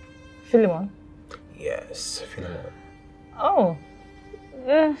 Philemon? Yes, Philemon. Oh,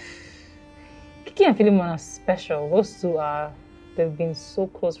 Kiki and Philemon are special. Those two they've been so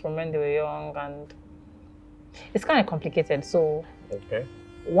close from when they were young, and it's kind of complicated. So,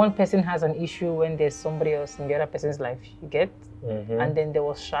 one person has an issue when there's somebody else in the other person's life, you get? And then there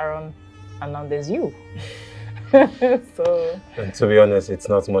was Sharon, and now there's you. So, and to be honest, it's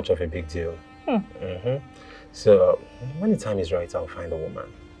not much of a big deal. So, when the time is right, I'll find a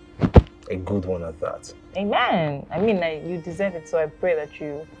woman. A good one at that. Amen. I mean, you deserve it, so I pray that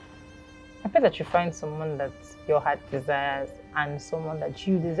you find someone that your heart desires and someone that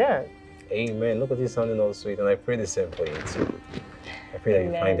you deserve. Amen. Look at you sounding all sweet, and I pray the same for you too. I pray that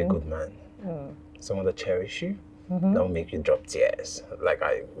you find a good man, someone that cherishes you, that will make you drop tears, like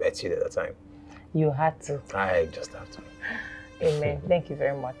I met you the other time. You had to. I just have to. Amen. Thank you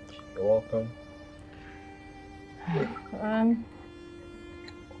very much. You're welcome.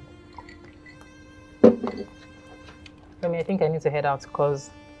 I think I need to head out because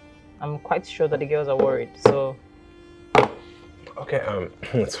I'm quite sure that the girls are worried. So. Okay,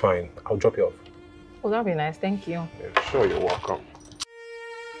 it's fine. I'll drop you off. Oh, that'd be nice. Thank you. Yeah, sure, you're welcome.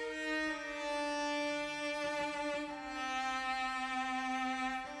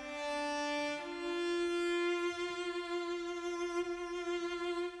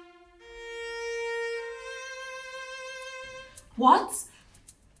 What?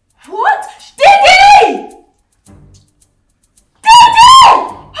 What? Didi!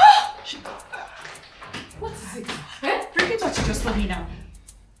 What is it? Repeat what you just told me now.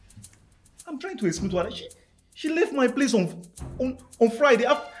 I'm trying to explain to her. She left my place on Friday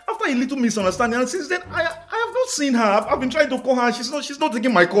after a little misunderstanding, and since then I have not seen her. I've been trying to call her. She's not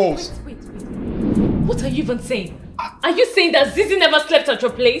taking my calls. Wait. What are you even saying? Are you saying that Zizi never slept at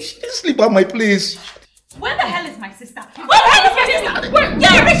your place? She didn't sleep at my place. Where the hell is my sister? Where the hell is my sister? Where is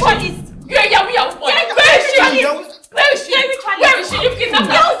she? Where is she? Where is she? You've kidnapped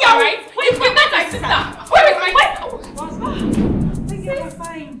my sister, right? You've kidnapped my sister. Where is my sister? You're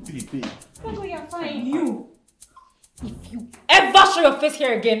fine. Baby. You're fine. You. If you ever show your face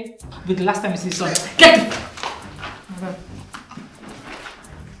here again, with the last time you see Sonia, get it!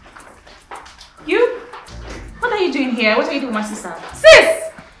 You? What are you doing here? What are you doing with my sister? Sis!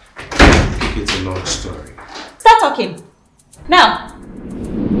 It's a long story. Start talking. Now.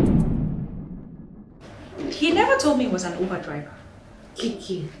 He never told me he was an Uber driver.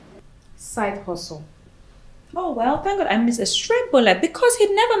 Kiki. Side hustle. Oh well, thank God I missed a straight bullet because he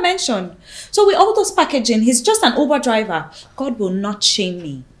never mentioned. So with all those packaging, he's just an Uber driver. God will not shame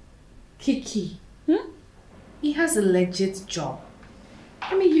me. Kiki. He has a legit job.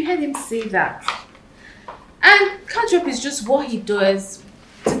 I mean, you heard him say that. And catch-up is just what he does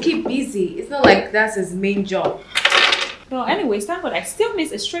to keep busy. It's not like that's his main job. Well, anyways, thank God I still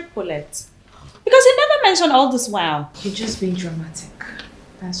missed a straight bullet. Because he never mentioned all this while. You're just being dramatic.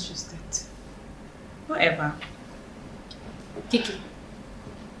 That's just it. Whatever. Kiki.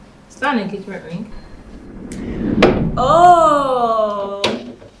 Is that an engagement ring? Oh.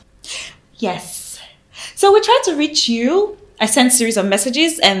 Yes. So we tried to reach you. I sent a series of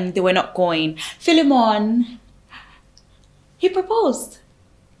messages and they were not going. Philemon, he proposed.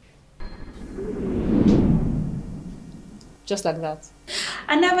 Just like that?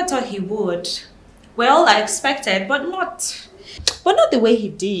 I never thought he would. Well, I expected, but not the way he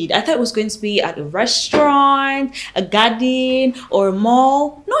did. I thought it was going to be at a restaurant, a garden, or a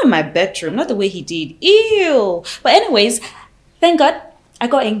mall. Not in my bedroom, not the way he did. Ew. But anyways, thank God I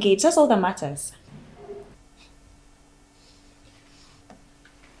got engaged. That's all that matters.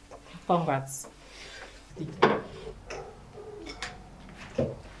 Congrats.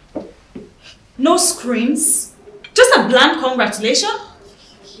 No screams. Just a bland congratulations.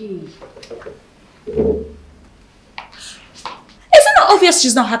 Isn't it obvious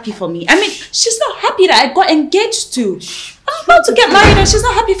she's not happy for me. I mean, she's not happy that I got engaged to. I'm about to get married and she's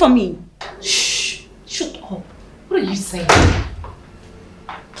not happy for me. Shh! Shut up. What are you saying?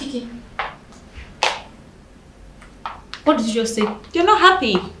 Kiki. What did you just say? You're not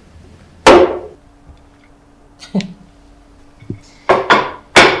happy.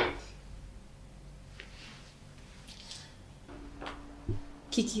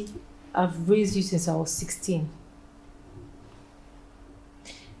 Kiki, I've raised you since I was 16.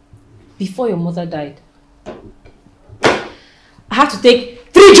 Before your mother died, I had to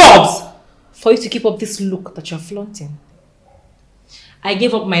take 3 jobs for you to keep up this look that you're flaunting. I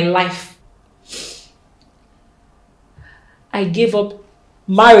gave up my life. I gave up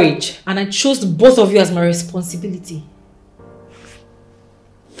marriage and I chose both of you as my responsibility.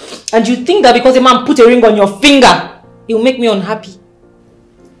 And you think that because a man put a ring on your finger, it will make me unhappy?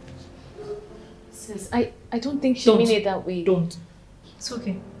 Sis, I don't think she mean it that way. Don't. It's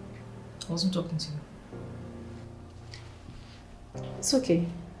okay. I wasn't talking to you. It's okay.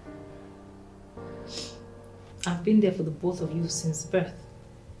 I've been there for the both of you since birth.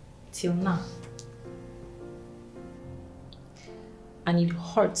 Till now. And it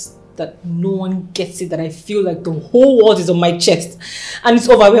hurts that no one gets it, that I feel like the whole world is on my chest. And it's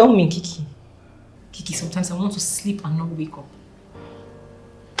overwhelming, Kiki. Kiki, sometimes I want to sleep and not wake up.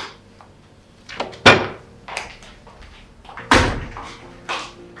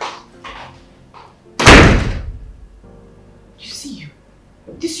 You see you?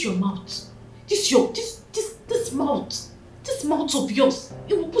 This your mouth. This mouth. This mouth of yours.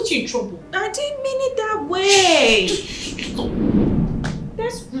 It will put you in trouble. I didn't mean it that way.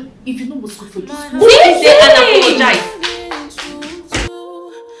 That's good. If you know what's good for you, just go and apologize.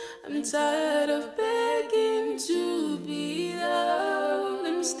 I'm tired of begging to be loved.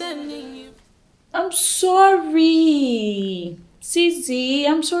 I'm standing you. I'm sorry. Zizi,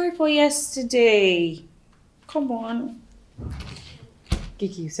 I'm sorry for yesterday. Come on.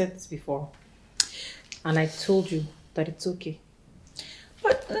 Kiki, you said this before. And I told you that it's okay.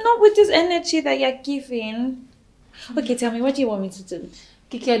 But not with this energy that you're giving. Okay, tell me, what do you want me to do?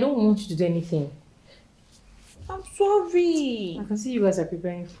 Kiki, I don't want you to do anything. I'm sorry. I can see you guys are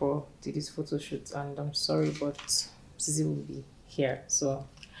preparing for Didi's photo shoot, and I'm sorry, but Zizi will be here, so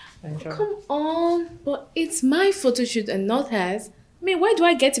enjoy. Come on, but it's my photo shoot and not hers. I mean, why do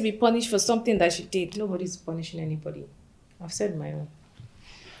I get to be punished for something that she did? Nobody's punishing anybody. I've said my own.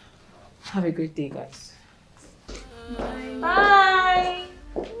 Have a great day, guys. Bye.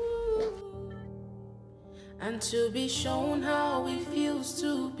 And to be shown how it feels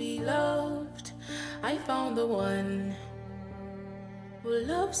to be loved, I found the one who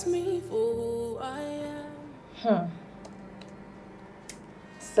loves me for who I am.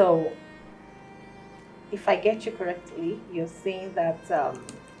 So, if I get you correctly, you're saying that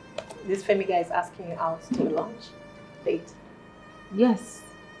this Femi guy is asking you out to a lunch date? Yes.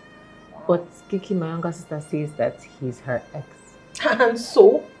 But Kiki, my younger sister, says that he's her ex. And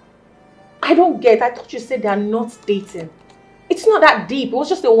so? I don't get. I thought you said they are not dating. It's not that deep. It was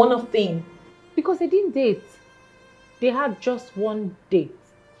just a one-off thing. Because they didn't date. They had just one date.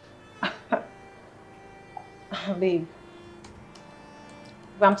 Babe,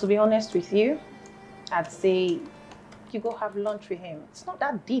 if I'm to be honest with you, I'd say you go have lunch with him. It's not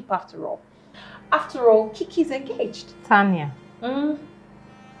that deep after all. After all, Kiki's engaged. Tanya.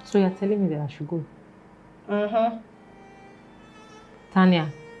 So you're telling me that I should go? Tanya.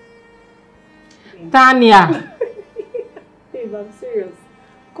 Tanya! Babe, I'm serious.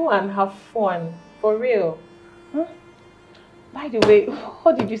 Go and have fun. For real. By the way,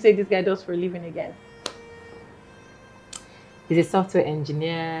 what did you say this guy does for a living again? He's a software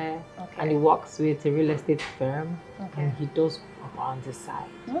engineer, and he works with a real estate firm, and he does on the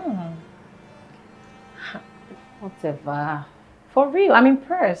side. Whatever. For real, I'm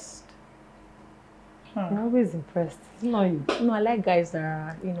impressed. I'm always impressed. No, you. No, I like guys that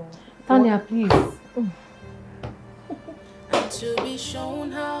are, you know. Tanya, please. To be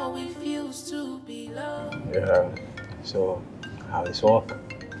shown how it feels to be loved. Yeah. So, how is work?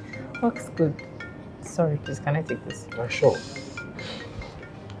 Work's good. Sorry, please, can I take this? Sure.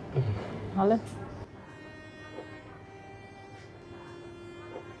 Hello?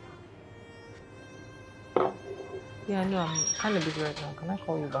 Yeah, no, I'm kind of busy right now. Can I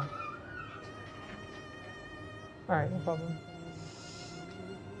call you back? Alright, no problem.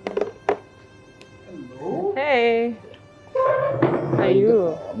 Hello? Hey! How are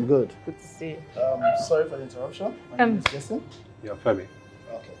you? I'm good. Good to see you. Sorry for the interruption. My name is Jason. Yeah, Femi.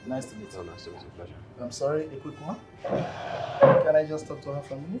 Okay, nice to meet you. Oh, nice to meet you. Pleasure. I'm sorry, a quick one. Can I just talk to her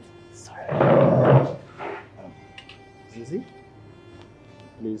for a minute? Sorry. Zizi?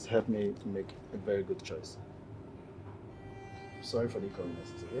 please help me to make a very good choice. Sorry for the inconvenience,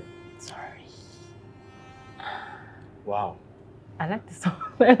 okay? Sorry. Wow. I like this one.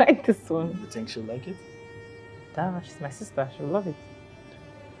 I like this one. You think she'll like it? Damn, she's my sister. She'll love it.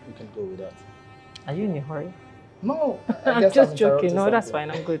 We can go with that. Are you in a hurry? No. I'm just joking. No, that's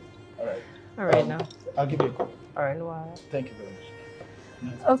fine. I'm good. Alright. Alright now. I'll give you a call. Alright, no worries. Thank you very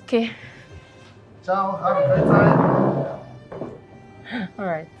much. Okay. Ciao. Have a great time.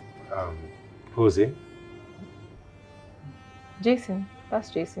 Alright. Who's he? Jason. That's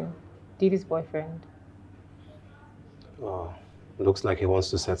Jason. Didi's boyfriend. Oh, looks like he wants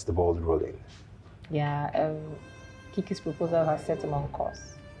to set the ball rolling. Yeah, Kiki's proposal has set him on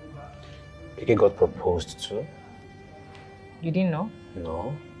course. Kiki got proposed to? You didn't know?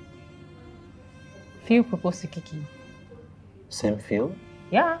 No. Phil proposed to Kiki. Same Phil?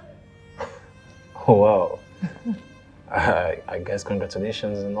 Yeah. Oh, wow. I guess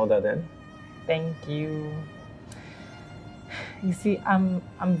congratulations and all that then. Thank you. You see, I'm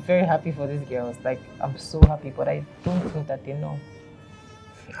very happy for these girls. Like, I'm so happy, but I don't think that they know.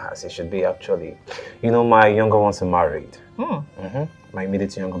 As it should be, actually. You know, my younger ones are married. Hmm. My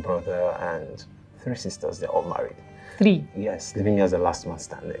immediate younger brother and 3 sisters, they're all married. 3? Yes, leaving me as the last man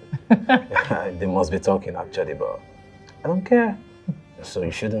standing. They must be talking, actually, but I don't care. So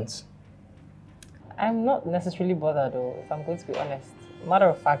you shouldn't. I'm not necessarily bothered, though, if I'm going to be honest. Matter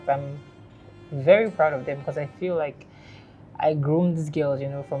of fact, I'm very proud of them because I feel like I groomed these girls, you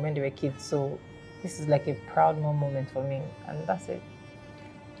know, from when they were kids. So this is like a proud moment for me, and that's it.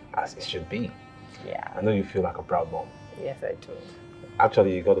 As it should be. Yeah. I know you feel like a proud mom. Yes, I do.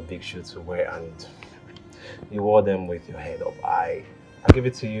 Actually, you got a big shoe to wear, and you wore them with your head up. I'll give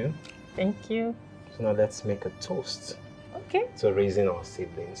it to you. Thank you. So now let's make a toast. Okay. To raising our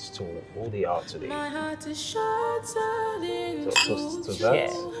siblings to who they are today. My heart is shattered into So toast to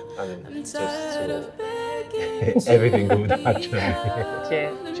that, and I'm toast tired to of begging everything good, actually.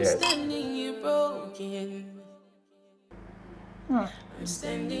 Cheers. Cheers. Standing here broken. I'm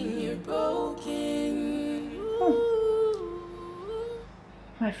standing here broken.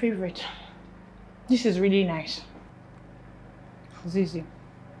 My favorite. This is really nice. Zizi.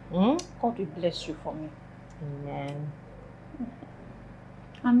 God will bless you for me. Amen.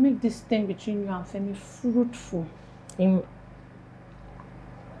 And make this thing between you and Femi fruitful. You're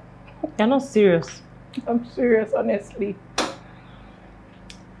not serious. I'm serious, honestly.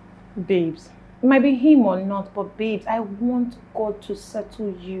 Babes. It might be him or not, but babes, I want God to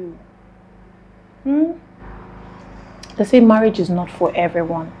settle you. They say marriage is not for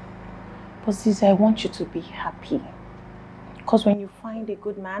everyone. But Zizi, I want you to be happy. Because when you find a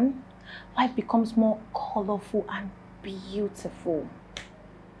good man, life becomes more colorful and beautiful.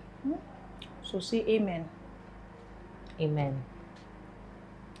 So say amen. Amen.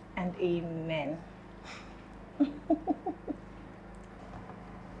 And amen.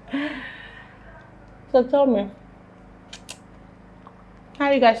 So tell me, how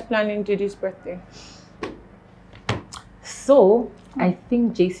are you guys planning Didi's birthday? So, I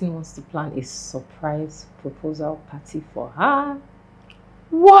think Jason wants to plan a surprise proposal party for her.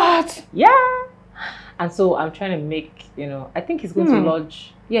 What? Yeah. And so I'm trying to make, you know, I think he's going to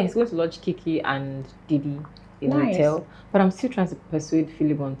lodge, he's going to lodge Kiki and Didi in a hotel. But I'm still trying to persuade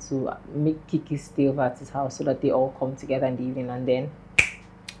Philemon to make Kiki stay over at his house so that they all come together in the evening and then.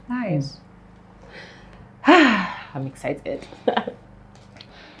 Nice. I'm excited.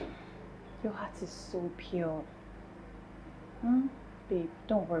 Your heart is so pure. Babe,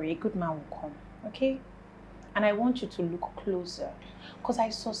 don't worry, a good man will come, okay? And I want you to look closer, because I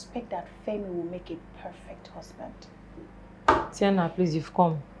suspect that Femi will make a perfect husband. Tiana, please, you've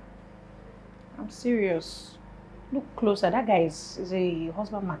come. I'm serious. Look closer, that guy is a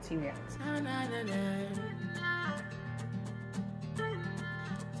husband material.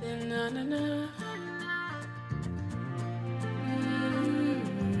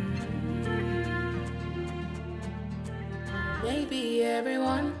 Maybe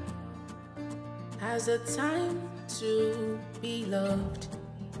everyone has a time to be loved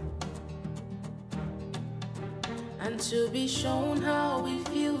and to be shown how it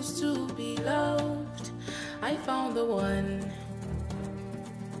feels to be loved. I found the one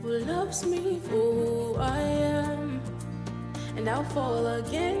who loves me for who I am, and I'll fall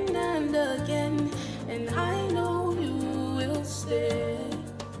again and again, and I know you will stay.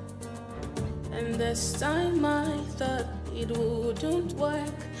 And this time I thought it wouldn't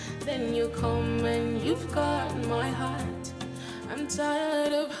work, then you come and you've got my heart. I'm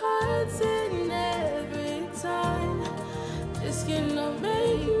tired of hurting every time. This cannot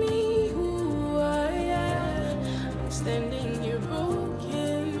make me who I am. I'm standing here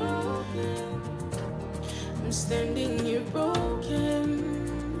broken. standing here broken.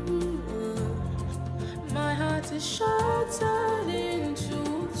 My heart is shattered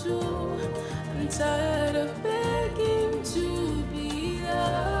into two. I'm tired of begging to be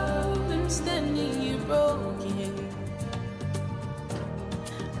loved. I'm standing here broken.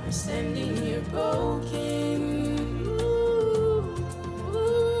 I'm standing here broken.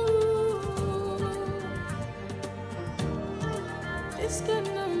 It's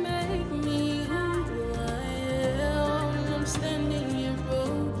gonna make me who I am. I'm standing here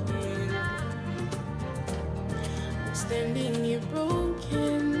broken. I'm standing here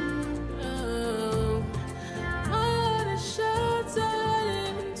broken. Oh, my heart is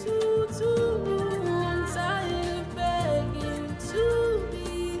shattered into two. I'm tired of begging to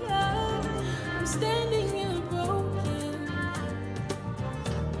be loved. I'm standing here broken.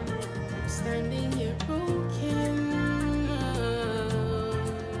 I'm standing here broken.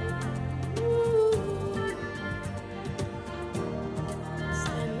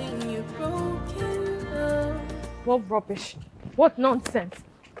 What rubbish. What nonsense.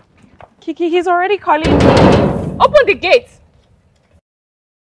 Kiki, he's already calling me. Open the gate.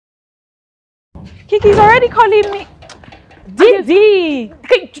 Kiki's already calling me. Didi!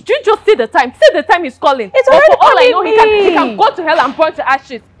 Okay, did you just see the time? See the time he's calling. It's already calling me. For all I know, he can go to hell and burn to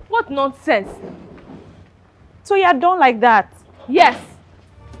ashes. What nonsense. So you're done like that? Yes.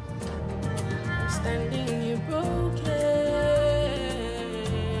 I'm standing here broken.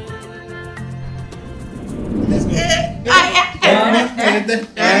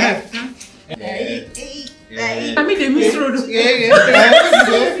 I mean, they miss road.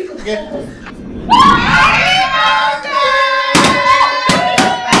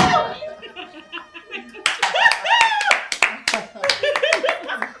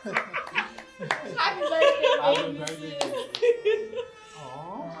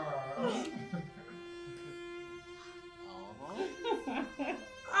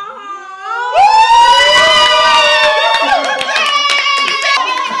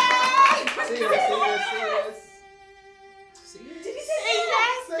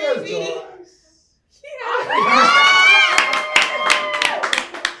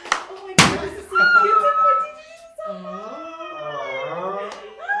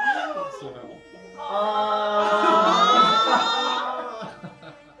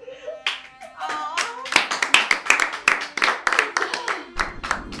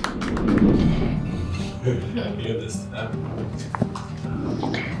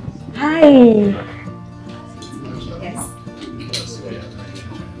 Hi. Yes.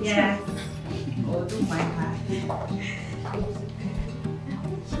 Yes. Oh, don't mind her.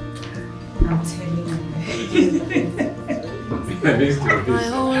 I'm telling you. My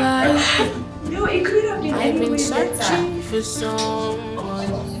whole life, No, it could have been I've been anyway searching for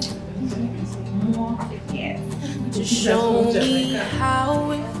someone to show me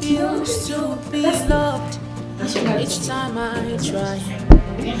how it feels to be loved. Each time I try,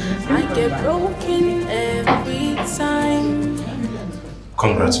 I get broken every time.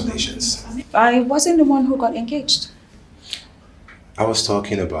 Congratulations. I wasn't the one who got engaged. I was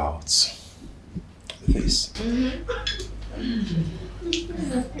talking about this.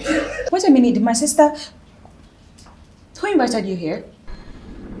 Wait a minute, my sister... Who invited you here?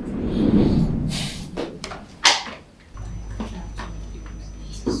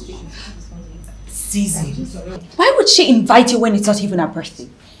 Zizi. Why would she invite you when it's not even her birthday?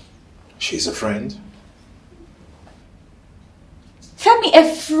 She's a friend. Femi,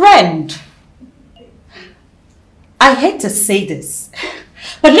 a friend? I hate to say this,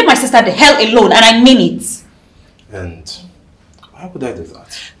 but leave my sister the hell alone, and I mean it. And why would I do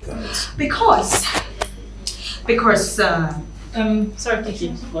that? Because, sorry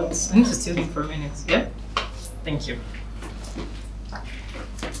Kiki, but I need to steal you for a minute, yeah? Thank you.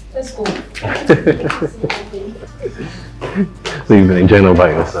 Let's go. So you've been enjoying all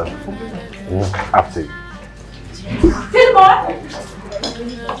by yourself? Up to you.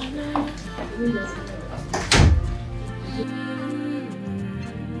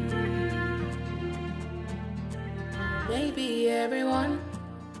 Maybe everyone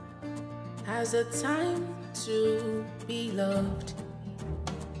has a time to be loved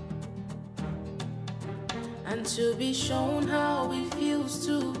and to be shown how it feels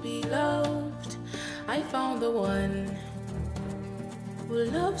to be loved. I found the one who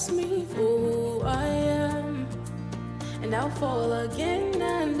loves me for who I am, and I'll fall again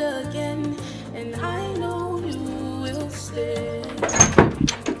and again, and I know you will stay.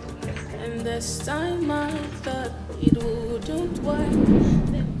 And this time I thought it wouldn't work.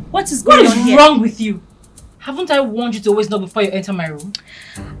 What is going on here? What is wrong with you? Haven't I warned you to always know before you enter my room?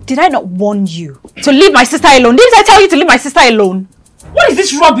 Did I not warn you? To leave my sister alone. Didn't I tell you to leave my sister alone? What is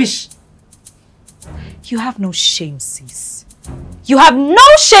this rubbish? You have no shame, sis. You have no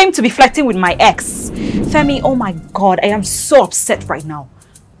shame to be flirting with my ex. Femi, oh my God, I am so upset right now.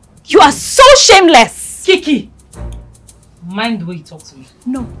 You are so shameless. Kiki, mind the way you talk to me.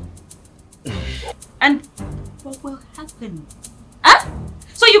 No. And what will happen? Huh?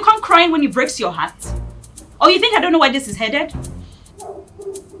 So you can't cry when he breaks your heart? Or you think I don't know where this is headed?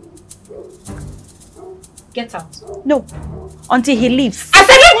 Get out. No. Until he leaves. I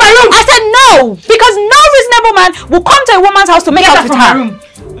said leave my room! I said no! Because no reasonable man will come to a woman's house to make out with her.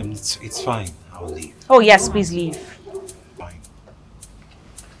 Room. It's fine. I'll leave. Oh yes, please leave. Fine.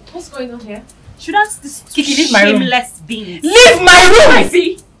 What's going on here? Shouldn't this Kiki, leave my room. shameless beings Leave my room, I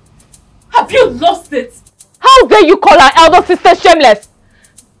see! Have you lost it? How dare you call our elder sister shameless?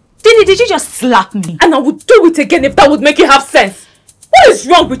 Did you just slap me? And I would do it again if that would make you have sense. What is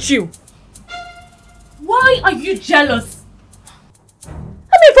wrong with you? Why are you jealous? I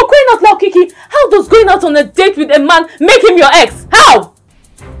mean, for crying out loud, Kiki, how does going out on a date with a man make him your ex? How?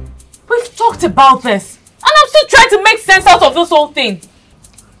 We've talked about this, and I'm still trying to make sense out of this whole thing.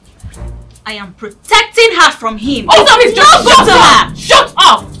 I am protecting her from him. Oh, that means just shut up! Shut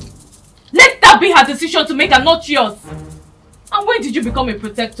up! Let that be her decision to make and not yours. And when did you become a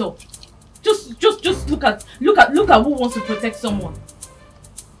protector? Just look at who wants to protect someone.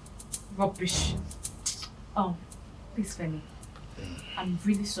 Rubbish. Oh, please, Femi. I'm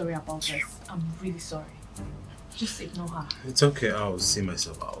really sorry about this. I'm really sorry. Just ignore her. It's okay. I'll see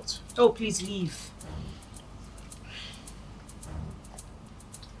myself out. Oh, please leave.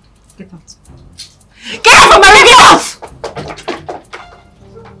 Get out. Get out of my room! Get out!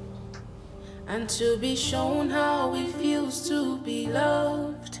 And to be shown how it feels to be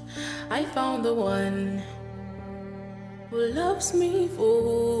loved, I found the one who loves me for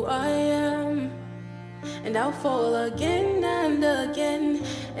who I am. And I'll fall again and again,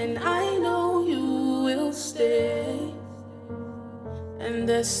 and I know you will stay. And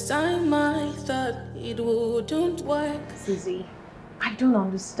this time I thought it wouldn't work. Susie, I don't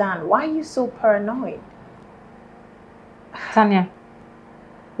understand. Why are you so paranoid? Tanya,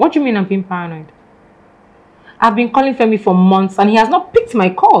 what do you mean I'm being paranoid? I've been calling Femi for months and he has not picked my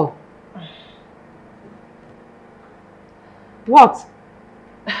call. What?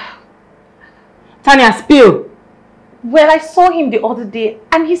 Tanya, spill. Well, I saw him the other day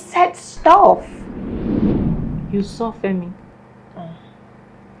and he said stuff. You saw Femi?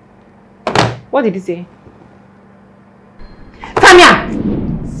 What did he say? Tanya!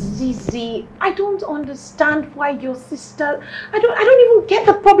 Zizi, I don't understand why your sister... I don't even get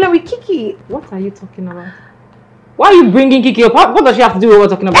the problem with Kiki. What are you talking about? Why are you bringing Kiki up? What does she have to do with what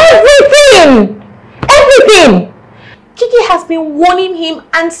we're talking about? Everything! Everything! Kiki has been warning him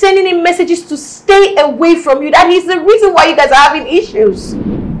and sending him messages to stay away from you. That is the reason why you guys are having issues.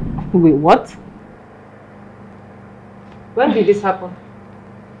 Wait, what? When did this happen?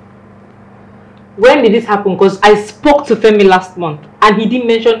 When did this happen? Because I spoke to Femi last month and he didn't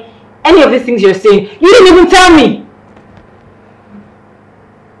mention any of these things you're saying. You didn't even tell me!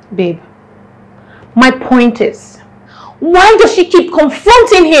 Babe, my point is, why does she keep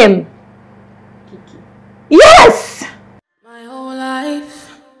confronting him? Kiki. Yes! My whole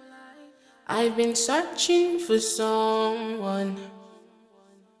life, I've been searching for someone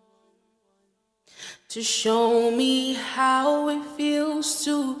to show me how it feels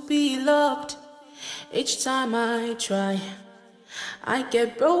to be loved. Each time I try, I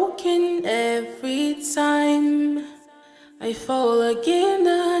get broken every time. I fall again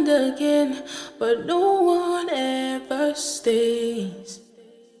and again, but no one ever stays.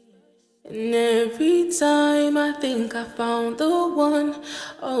 And every time I think I found the one,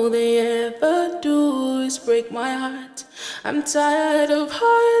 all they ever do is break my heart. I'm tired of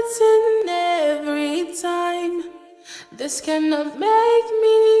hurting every time. This cannot make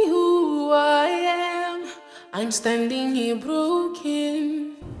me who I am. I'm standing here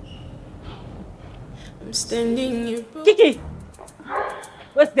broken. I'm standing here broken. Kiki!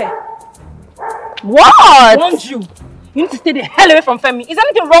 What's there? What? I warned you. You need to stay the hell away from Femi. Is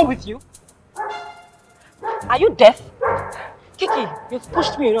anything wrong with you? Are you deaf? Kiki, you've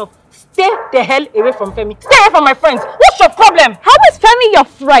pushed me enough. Stay the hell away from Femi. Stay away from my friends. What's your problem? How is Femi your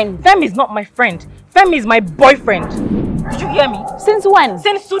friend? Femi is not my friend. Femi is my boyfriend. Did you hear me? Since when?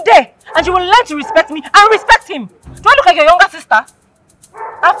 Since today. And you will learn to respect me and respect him. Do I look like your younger sister?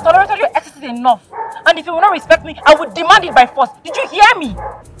 I've tolerated your excesses enough. And if you will not respect me, I will demand it by force. Did you hear me?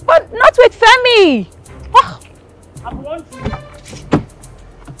 But not with Femi. I want you.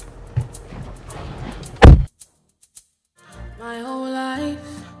 My whole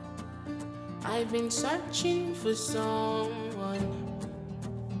life, I've been searching for someone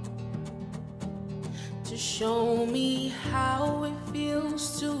to show me how it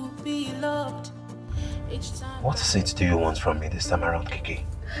feels to be loved. Each time. What seat do you want from me this time around, Kiki?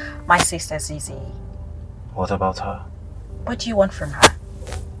 My sister Zizi. What about her? What do you want from her?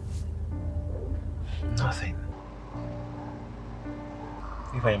 Nothing.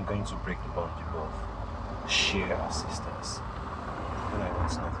 If I am going to break the bond you both share as sisters, then I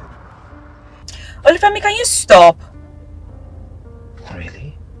want nothing. Hlpng, can you stop?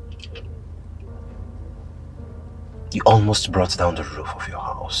 Really? You almost brought down the roof of your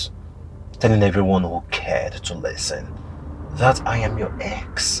house, telling everyone who cared to listen that I am your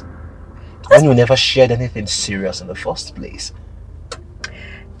ex, when you never shared anything serious in the first place.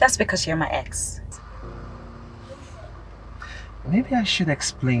 That's because you're my ex. Maybe I should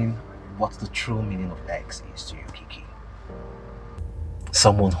explain what the true meaning of ex is to you, Kiki.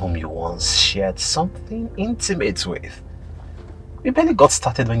 Someone whom you once shared something intimate with. We barely got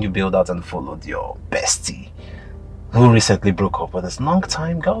started when you bailed out and followed your bestie, who recently broke up with his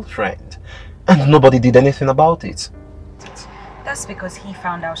long-time girlfriend, and nobody did anything about it. That's because he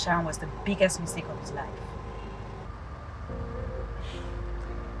found out Sharon was the biggest mistake of his life.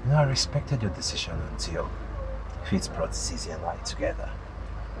 You know, I respected your decision until Fitz brought Zizi and I together.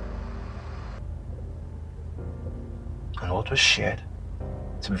 And what was shared,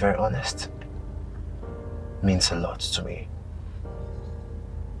 to be very honest, means a lot to me.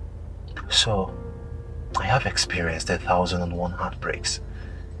 So, I have experienced 1,001 heartbreaks.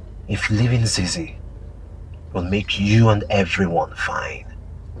 If leaving Zizi will make you and everyone fine.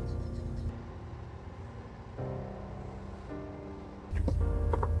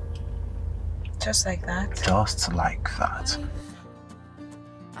 Just like that? Just like that.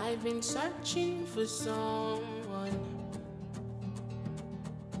 I've been searching for someone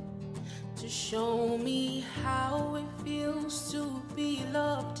to show me how it feels to be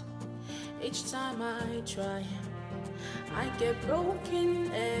loved. Each time I try, I get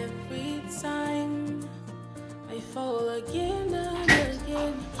broken every time. I fall again and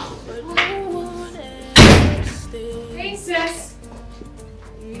again, but no one ever stays. Princess!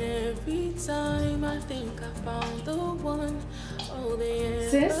 And every time I think I found the one, all they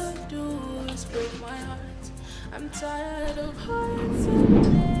Sis? ever do is break my heart. I'm tired of hearts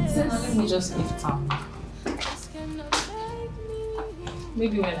and Sis, let me just leave town.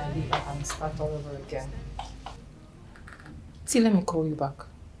 Maybe when I leave, I can start all over again. See, let me call you back.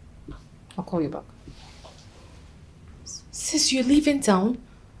 I'll call you back. Sis, you're leaving town?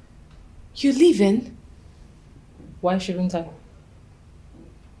 You're leaving? Why shouldn't I?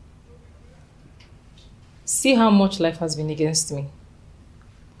 See how much life has been against me.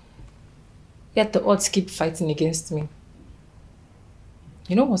 Yet the odds keep fighting against me.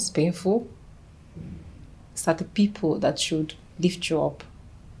 You know what's painful? It's that the people that should lift you up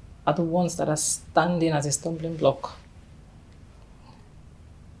are the ones that are standing as a stumbling block.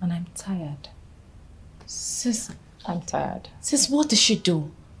 And I'm tired. Sis, I'm tired. Sis, what did she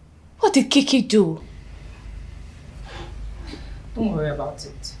do? What did Kiki do? Don't worry about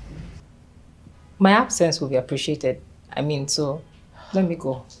it. My absence will be appreciated. I mean, so let me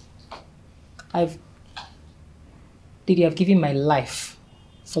go. I've given my life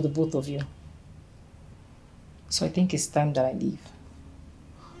for the both of you. So I think it's time that I leave.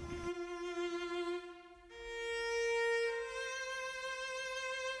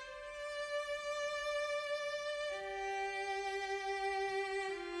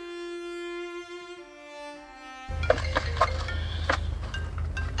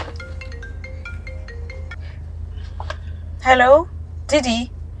 Hello?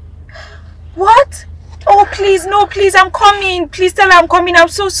 Didi? What? Oh, please, no, please, I'm coming. Please tell her I'm coming. I'm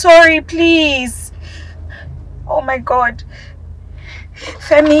so sorry, please. Oh my God.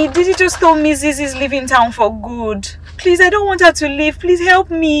 Femi, Didi just told me Zizi's leaving town for good. Please, I don't want her to leave. Please help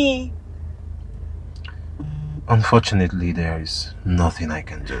me. Unfortunately, there is nothing I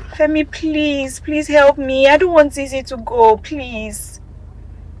can do. Femi, please, please help me. I don't want Zizi to go, please.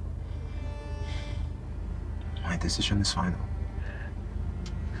 My decision is final.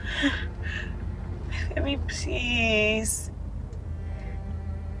 Femi, please.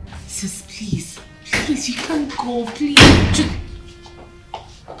 Sis, please. Please, you can't go, please.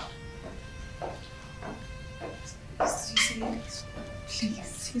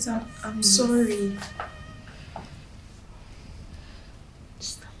 Please, I'm sorry.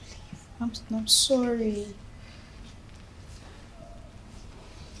 I'm sorry.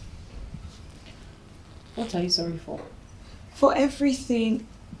 What are you sorry for? For everything.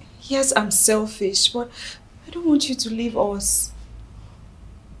 Yes, I'm selfish, but I don't want you to leave us.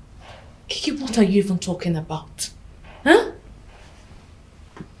 Kiki, what are you even talking about? Huh?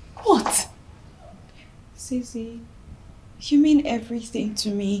 What? Sissy, you mean everything to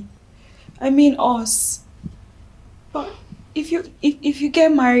me. I mean us. But if you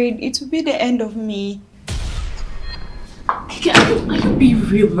get married, it will be the end of me. Kiki, are you being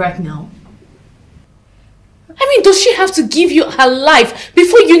real right now? I mean, does she have to give you her life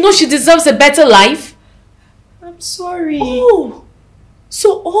before you know she deserves a better life? I'm sorry. Oh,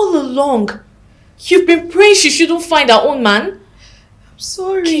 so all along, you've been praying she shouldn't find her own man? I'm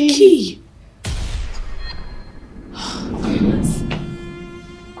sorry. Kiki.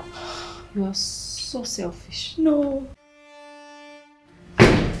 You are so selfish. No.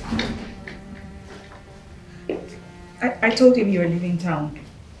 I told him you were leaving town.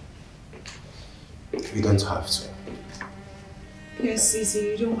 You don't have to. Yes,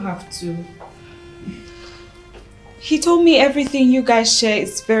 Sissy, you don't have to. He told me everything you guys share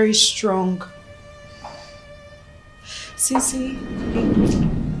is very strong. Sissy,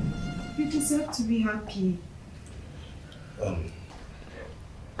 you deserve to be happy.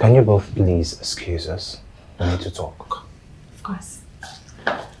 Can you both please excuse us? We need to talk. Of course.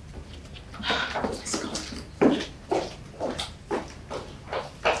 Let's go.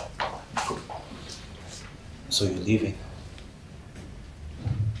 So you're leaving?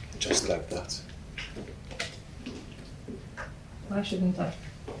 Just like that? Why shouldn't I?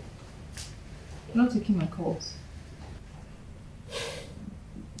 You're not taking my calls.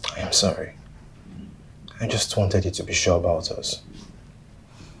 I am sorry. I just wanted you to be sure about us.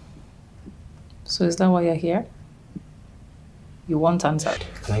 So is that why you're here? You want answered?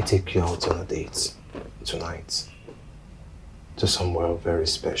 Can I take you out on a date tonight? To somewhere very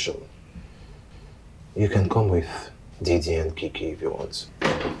special. You can come with Didi and Kiki if you want.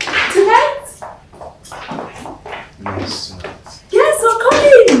 Tonight? Yes, tonight. Yes, we're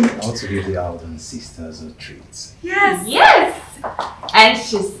coming! I want to give the Alden sisters a treat. Yes! Yes! And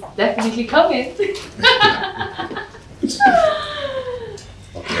she's definitely coming.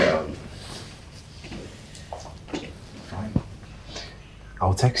 Okay, fine.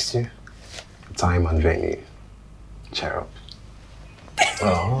 I'll text you time and venue. Cheer up.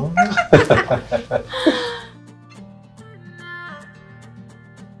 Oh.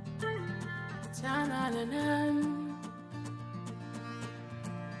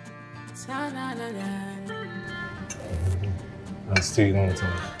 I'm still going to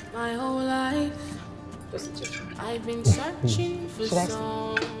My whole life, I've been searching for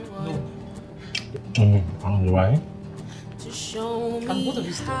someone I don't know why. to show me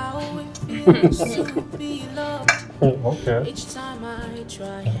how it feels to be loved. Okay. Each time I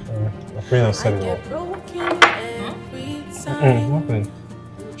try, I get broken every time. Nothing.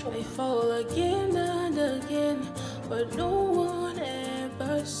 I fall again and again, but no one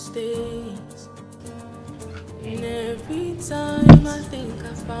ever stays. And every time I think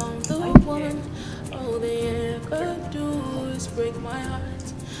I found the one, all they ever do is break my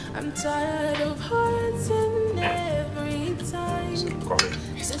heart. I'm tired of hurting every time.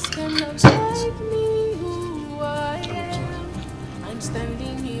 This cannot make me who I am. I'm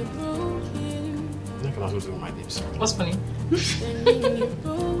standing here broken. I can also do my lips. What's funny? Standing here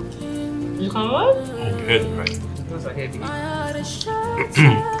broken. You can what? I'm heavy, right? Those are heavy. My heart is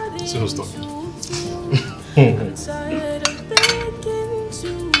shattered. So stop. I'm tired of begging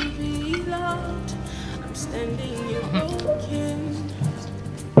to be loved. I'm standing here broken.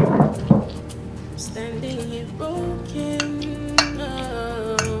 I'm standing here broken.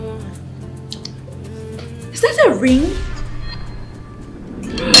 Oh. Is that a ring?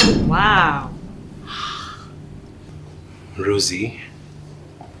 Wow. Rosie,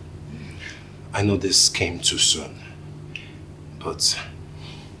 I know this came too soon, but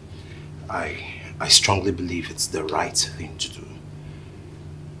I strongly believe it's the right thing to do.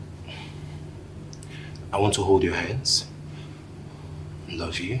 I want to hold your hands,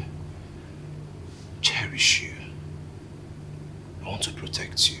 love you, cherish you. I want to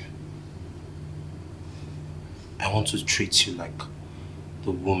protect you. I want to treat you like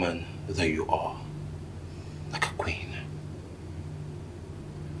the woman that you are, like a queen.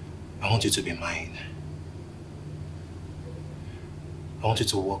 I want you to be mine. I want you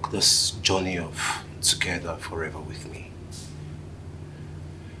to walk this journey of together forever with me.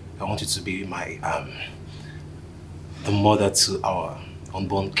 I want you to be my, the mother to our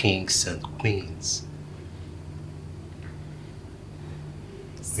unborn kings and queens.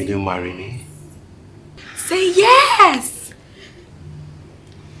 Will you marry me? Say yes!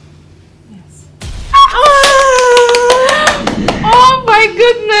 Yes. Oh my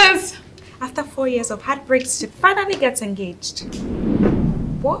goodness! After 4 years of heartbreaks, she finally gets engaged.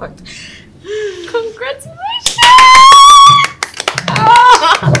 What? Congratulations!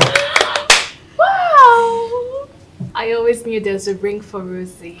 Wow! I always knew there was a ring for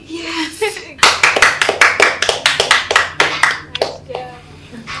Rosie. Yes!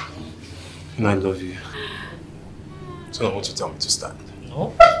 And I love you. So I want to tell me to stand.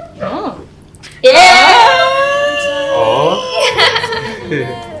 No. Oh. Yeah! Oh.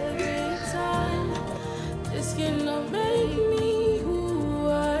 This cannot make me who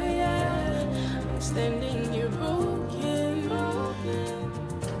I am. I'm standing here broken.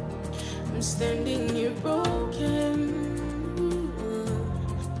 I'm standing here broken.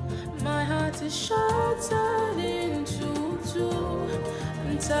 My heart is shattered into two.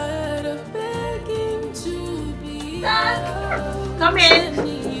 I'm tired of begging to be loved. Come in.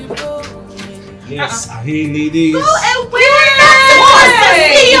 Yes, hey ladies. Go away!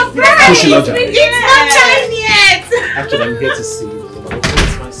 See your bride! It's not time yet! Actually, I'm here to see you.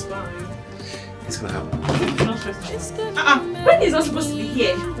 It's my spine. It's gonna happen. When is not supposed to be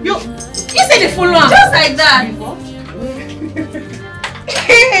here? You said the full one. Just like that.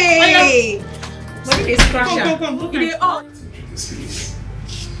 Hey! What is this crasher? Come. Look at it up.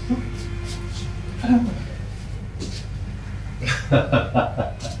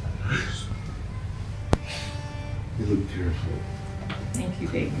 You look beautiful. Thank you,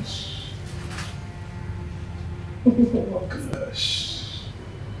 baby. Oh gosh.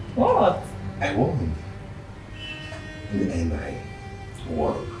 What? I won. In the end, I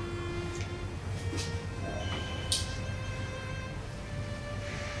won.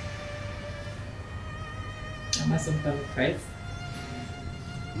 Am I some kind of prize?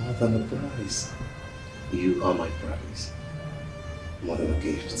 More than a prize. You are my prize. More than a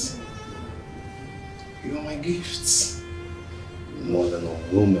gift. You are my gifts. More than a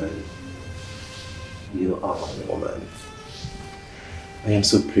woman. You are a woman. I am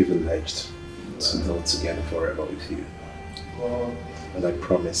so privileged to live together forever with you. And I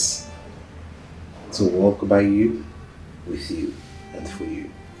promise to walk by you, with you, and for you.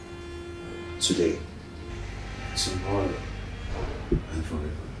 Today, tomorrow, and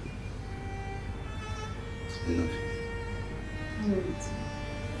forever. I love you.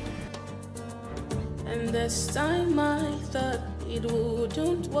 And this time I thought it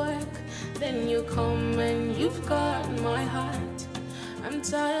wouldn't work. Then you come and you've got my heart. I'm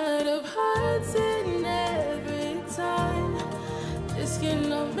tired of hurting every time. This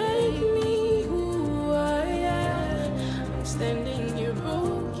cannot make me who I am. I'm standing here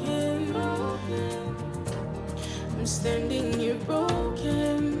broken. I'm standing here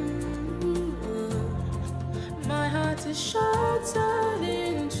broken. My heart is shattered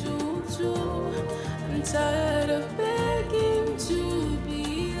into two. I'm tired of begging to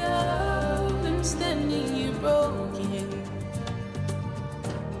be loved. I'm standing here broken.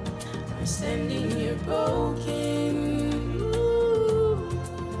 I'm standing here broken.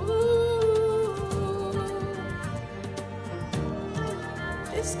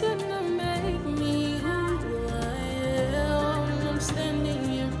 It's gonna make me who I am. I'm standing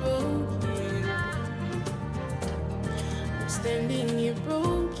here broken. I'm standing here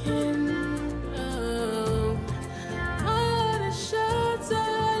broken. Oh, my heart is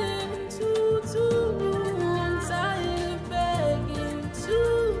shattered into two. I'm tired of begging to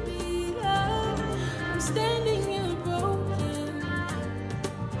be loved. I'm standing